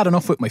 I'm like, bad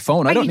enough with my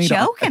phone. I don't need it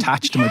joking?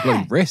 attached to my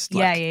bloody wrist.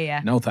 Like,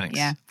 yeah. No thanks.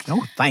 Yeah.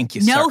 No thank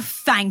you, No, sir.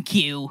 thank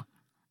you.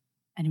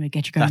 Anyway,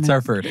 get your Garmin. That's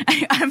our verdict.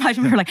 I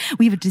imagine we're like,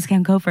 we have a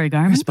discount code for a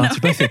Garmin. We're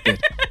sponsored by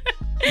Fitbit.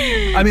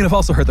 I mean, I've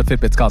also heard that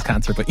Fitbits cause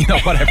cancer, but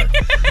whatever.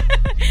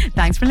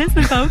 Thanks for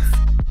listening, folks.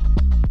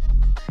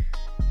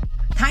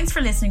 Thanks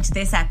for listening to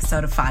this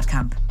episode of Fad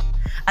Camp.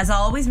 As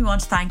always, we want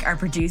to thank our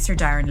producer,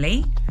 Darren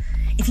Lee.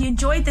 If you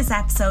enjoyed this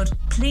episode,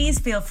 please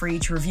feel free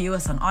to review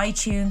us on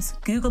iTunes,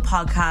 Google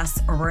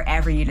Podcasts, or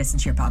wherever you listen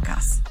to your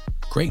podcasts.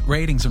 Great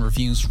ratings and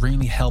reviews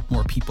really help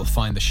more people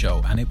find the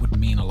show, and it would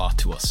mean a lot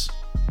to us.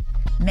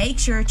 Make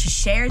sure to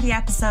share the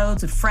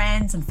episodes with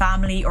friends and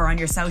family or on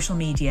your social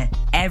media.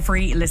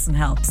 Every listen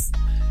helps.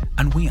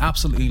 And we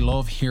absolutely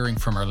love hearing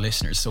from our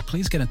listeners, so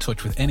please get in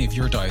touch with any of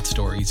your diet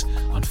stories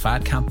on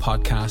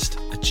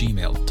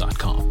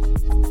fadcamppodcast@gmail.com.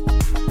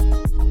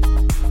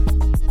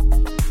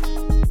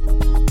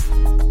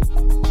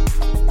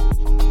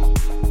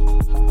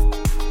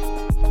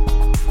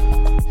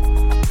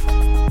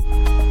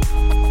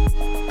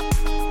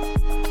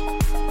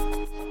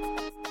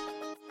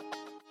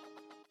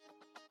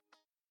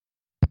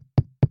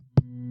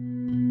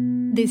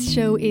 This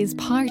show is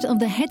part of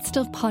the Head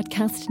Stuff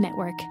Podcast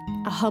Network,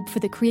 a hub for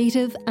the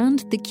creative and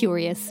the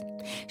curious.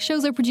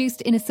 Shows are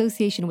produced in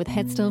association with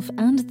Head Stuff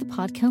and the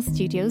Podcast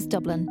Studios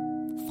Dublin.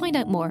 Find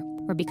out more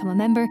or become a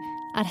member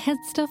at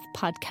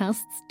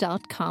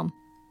headstuffpodcasts.com.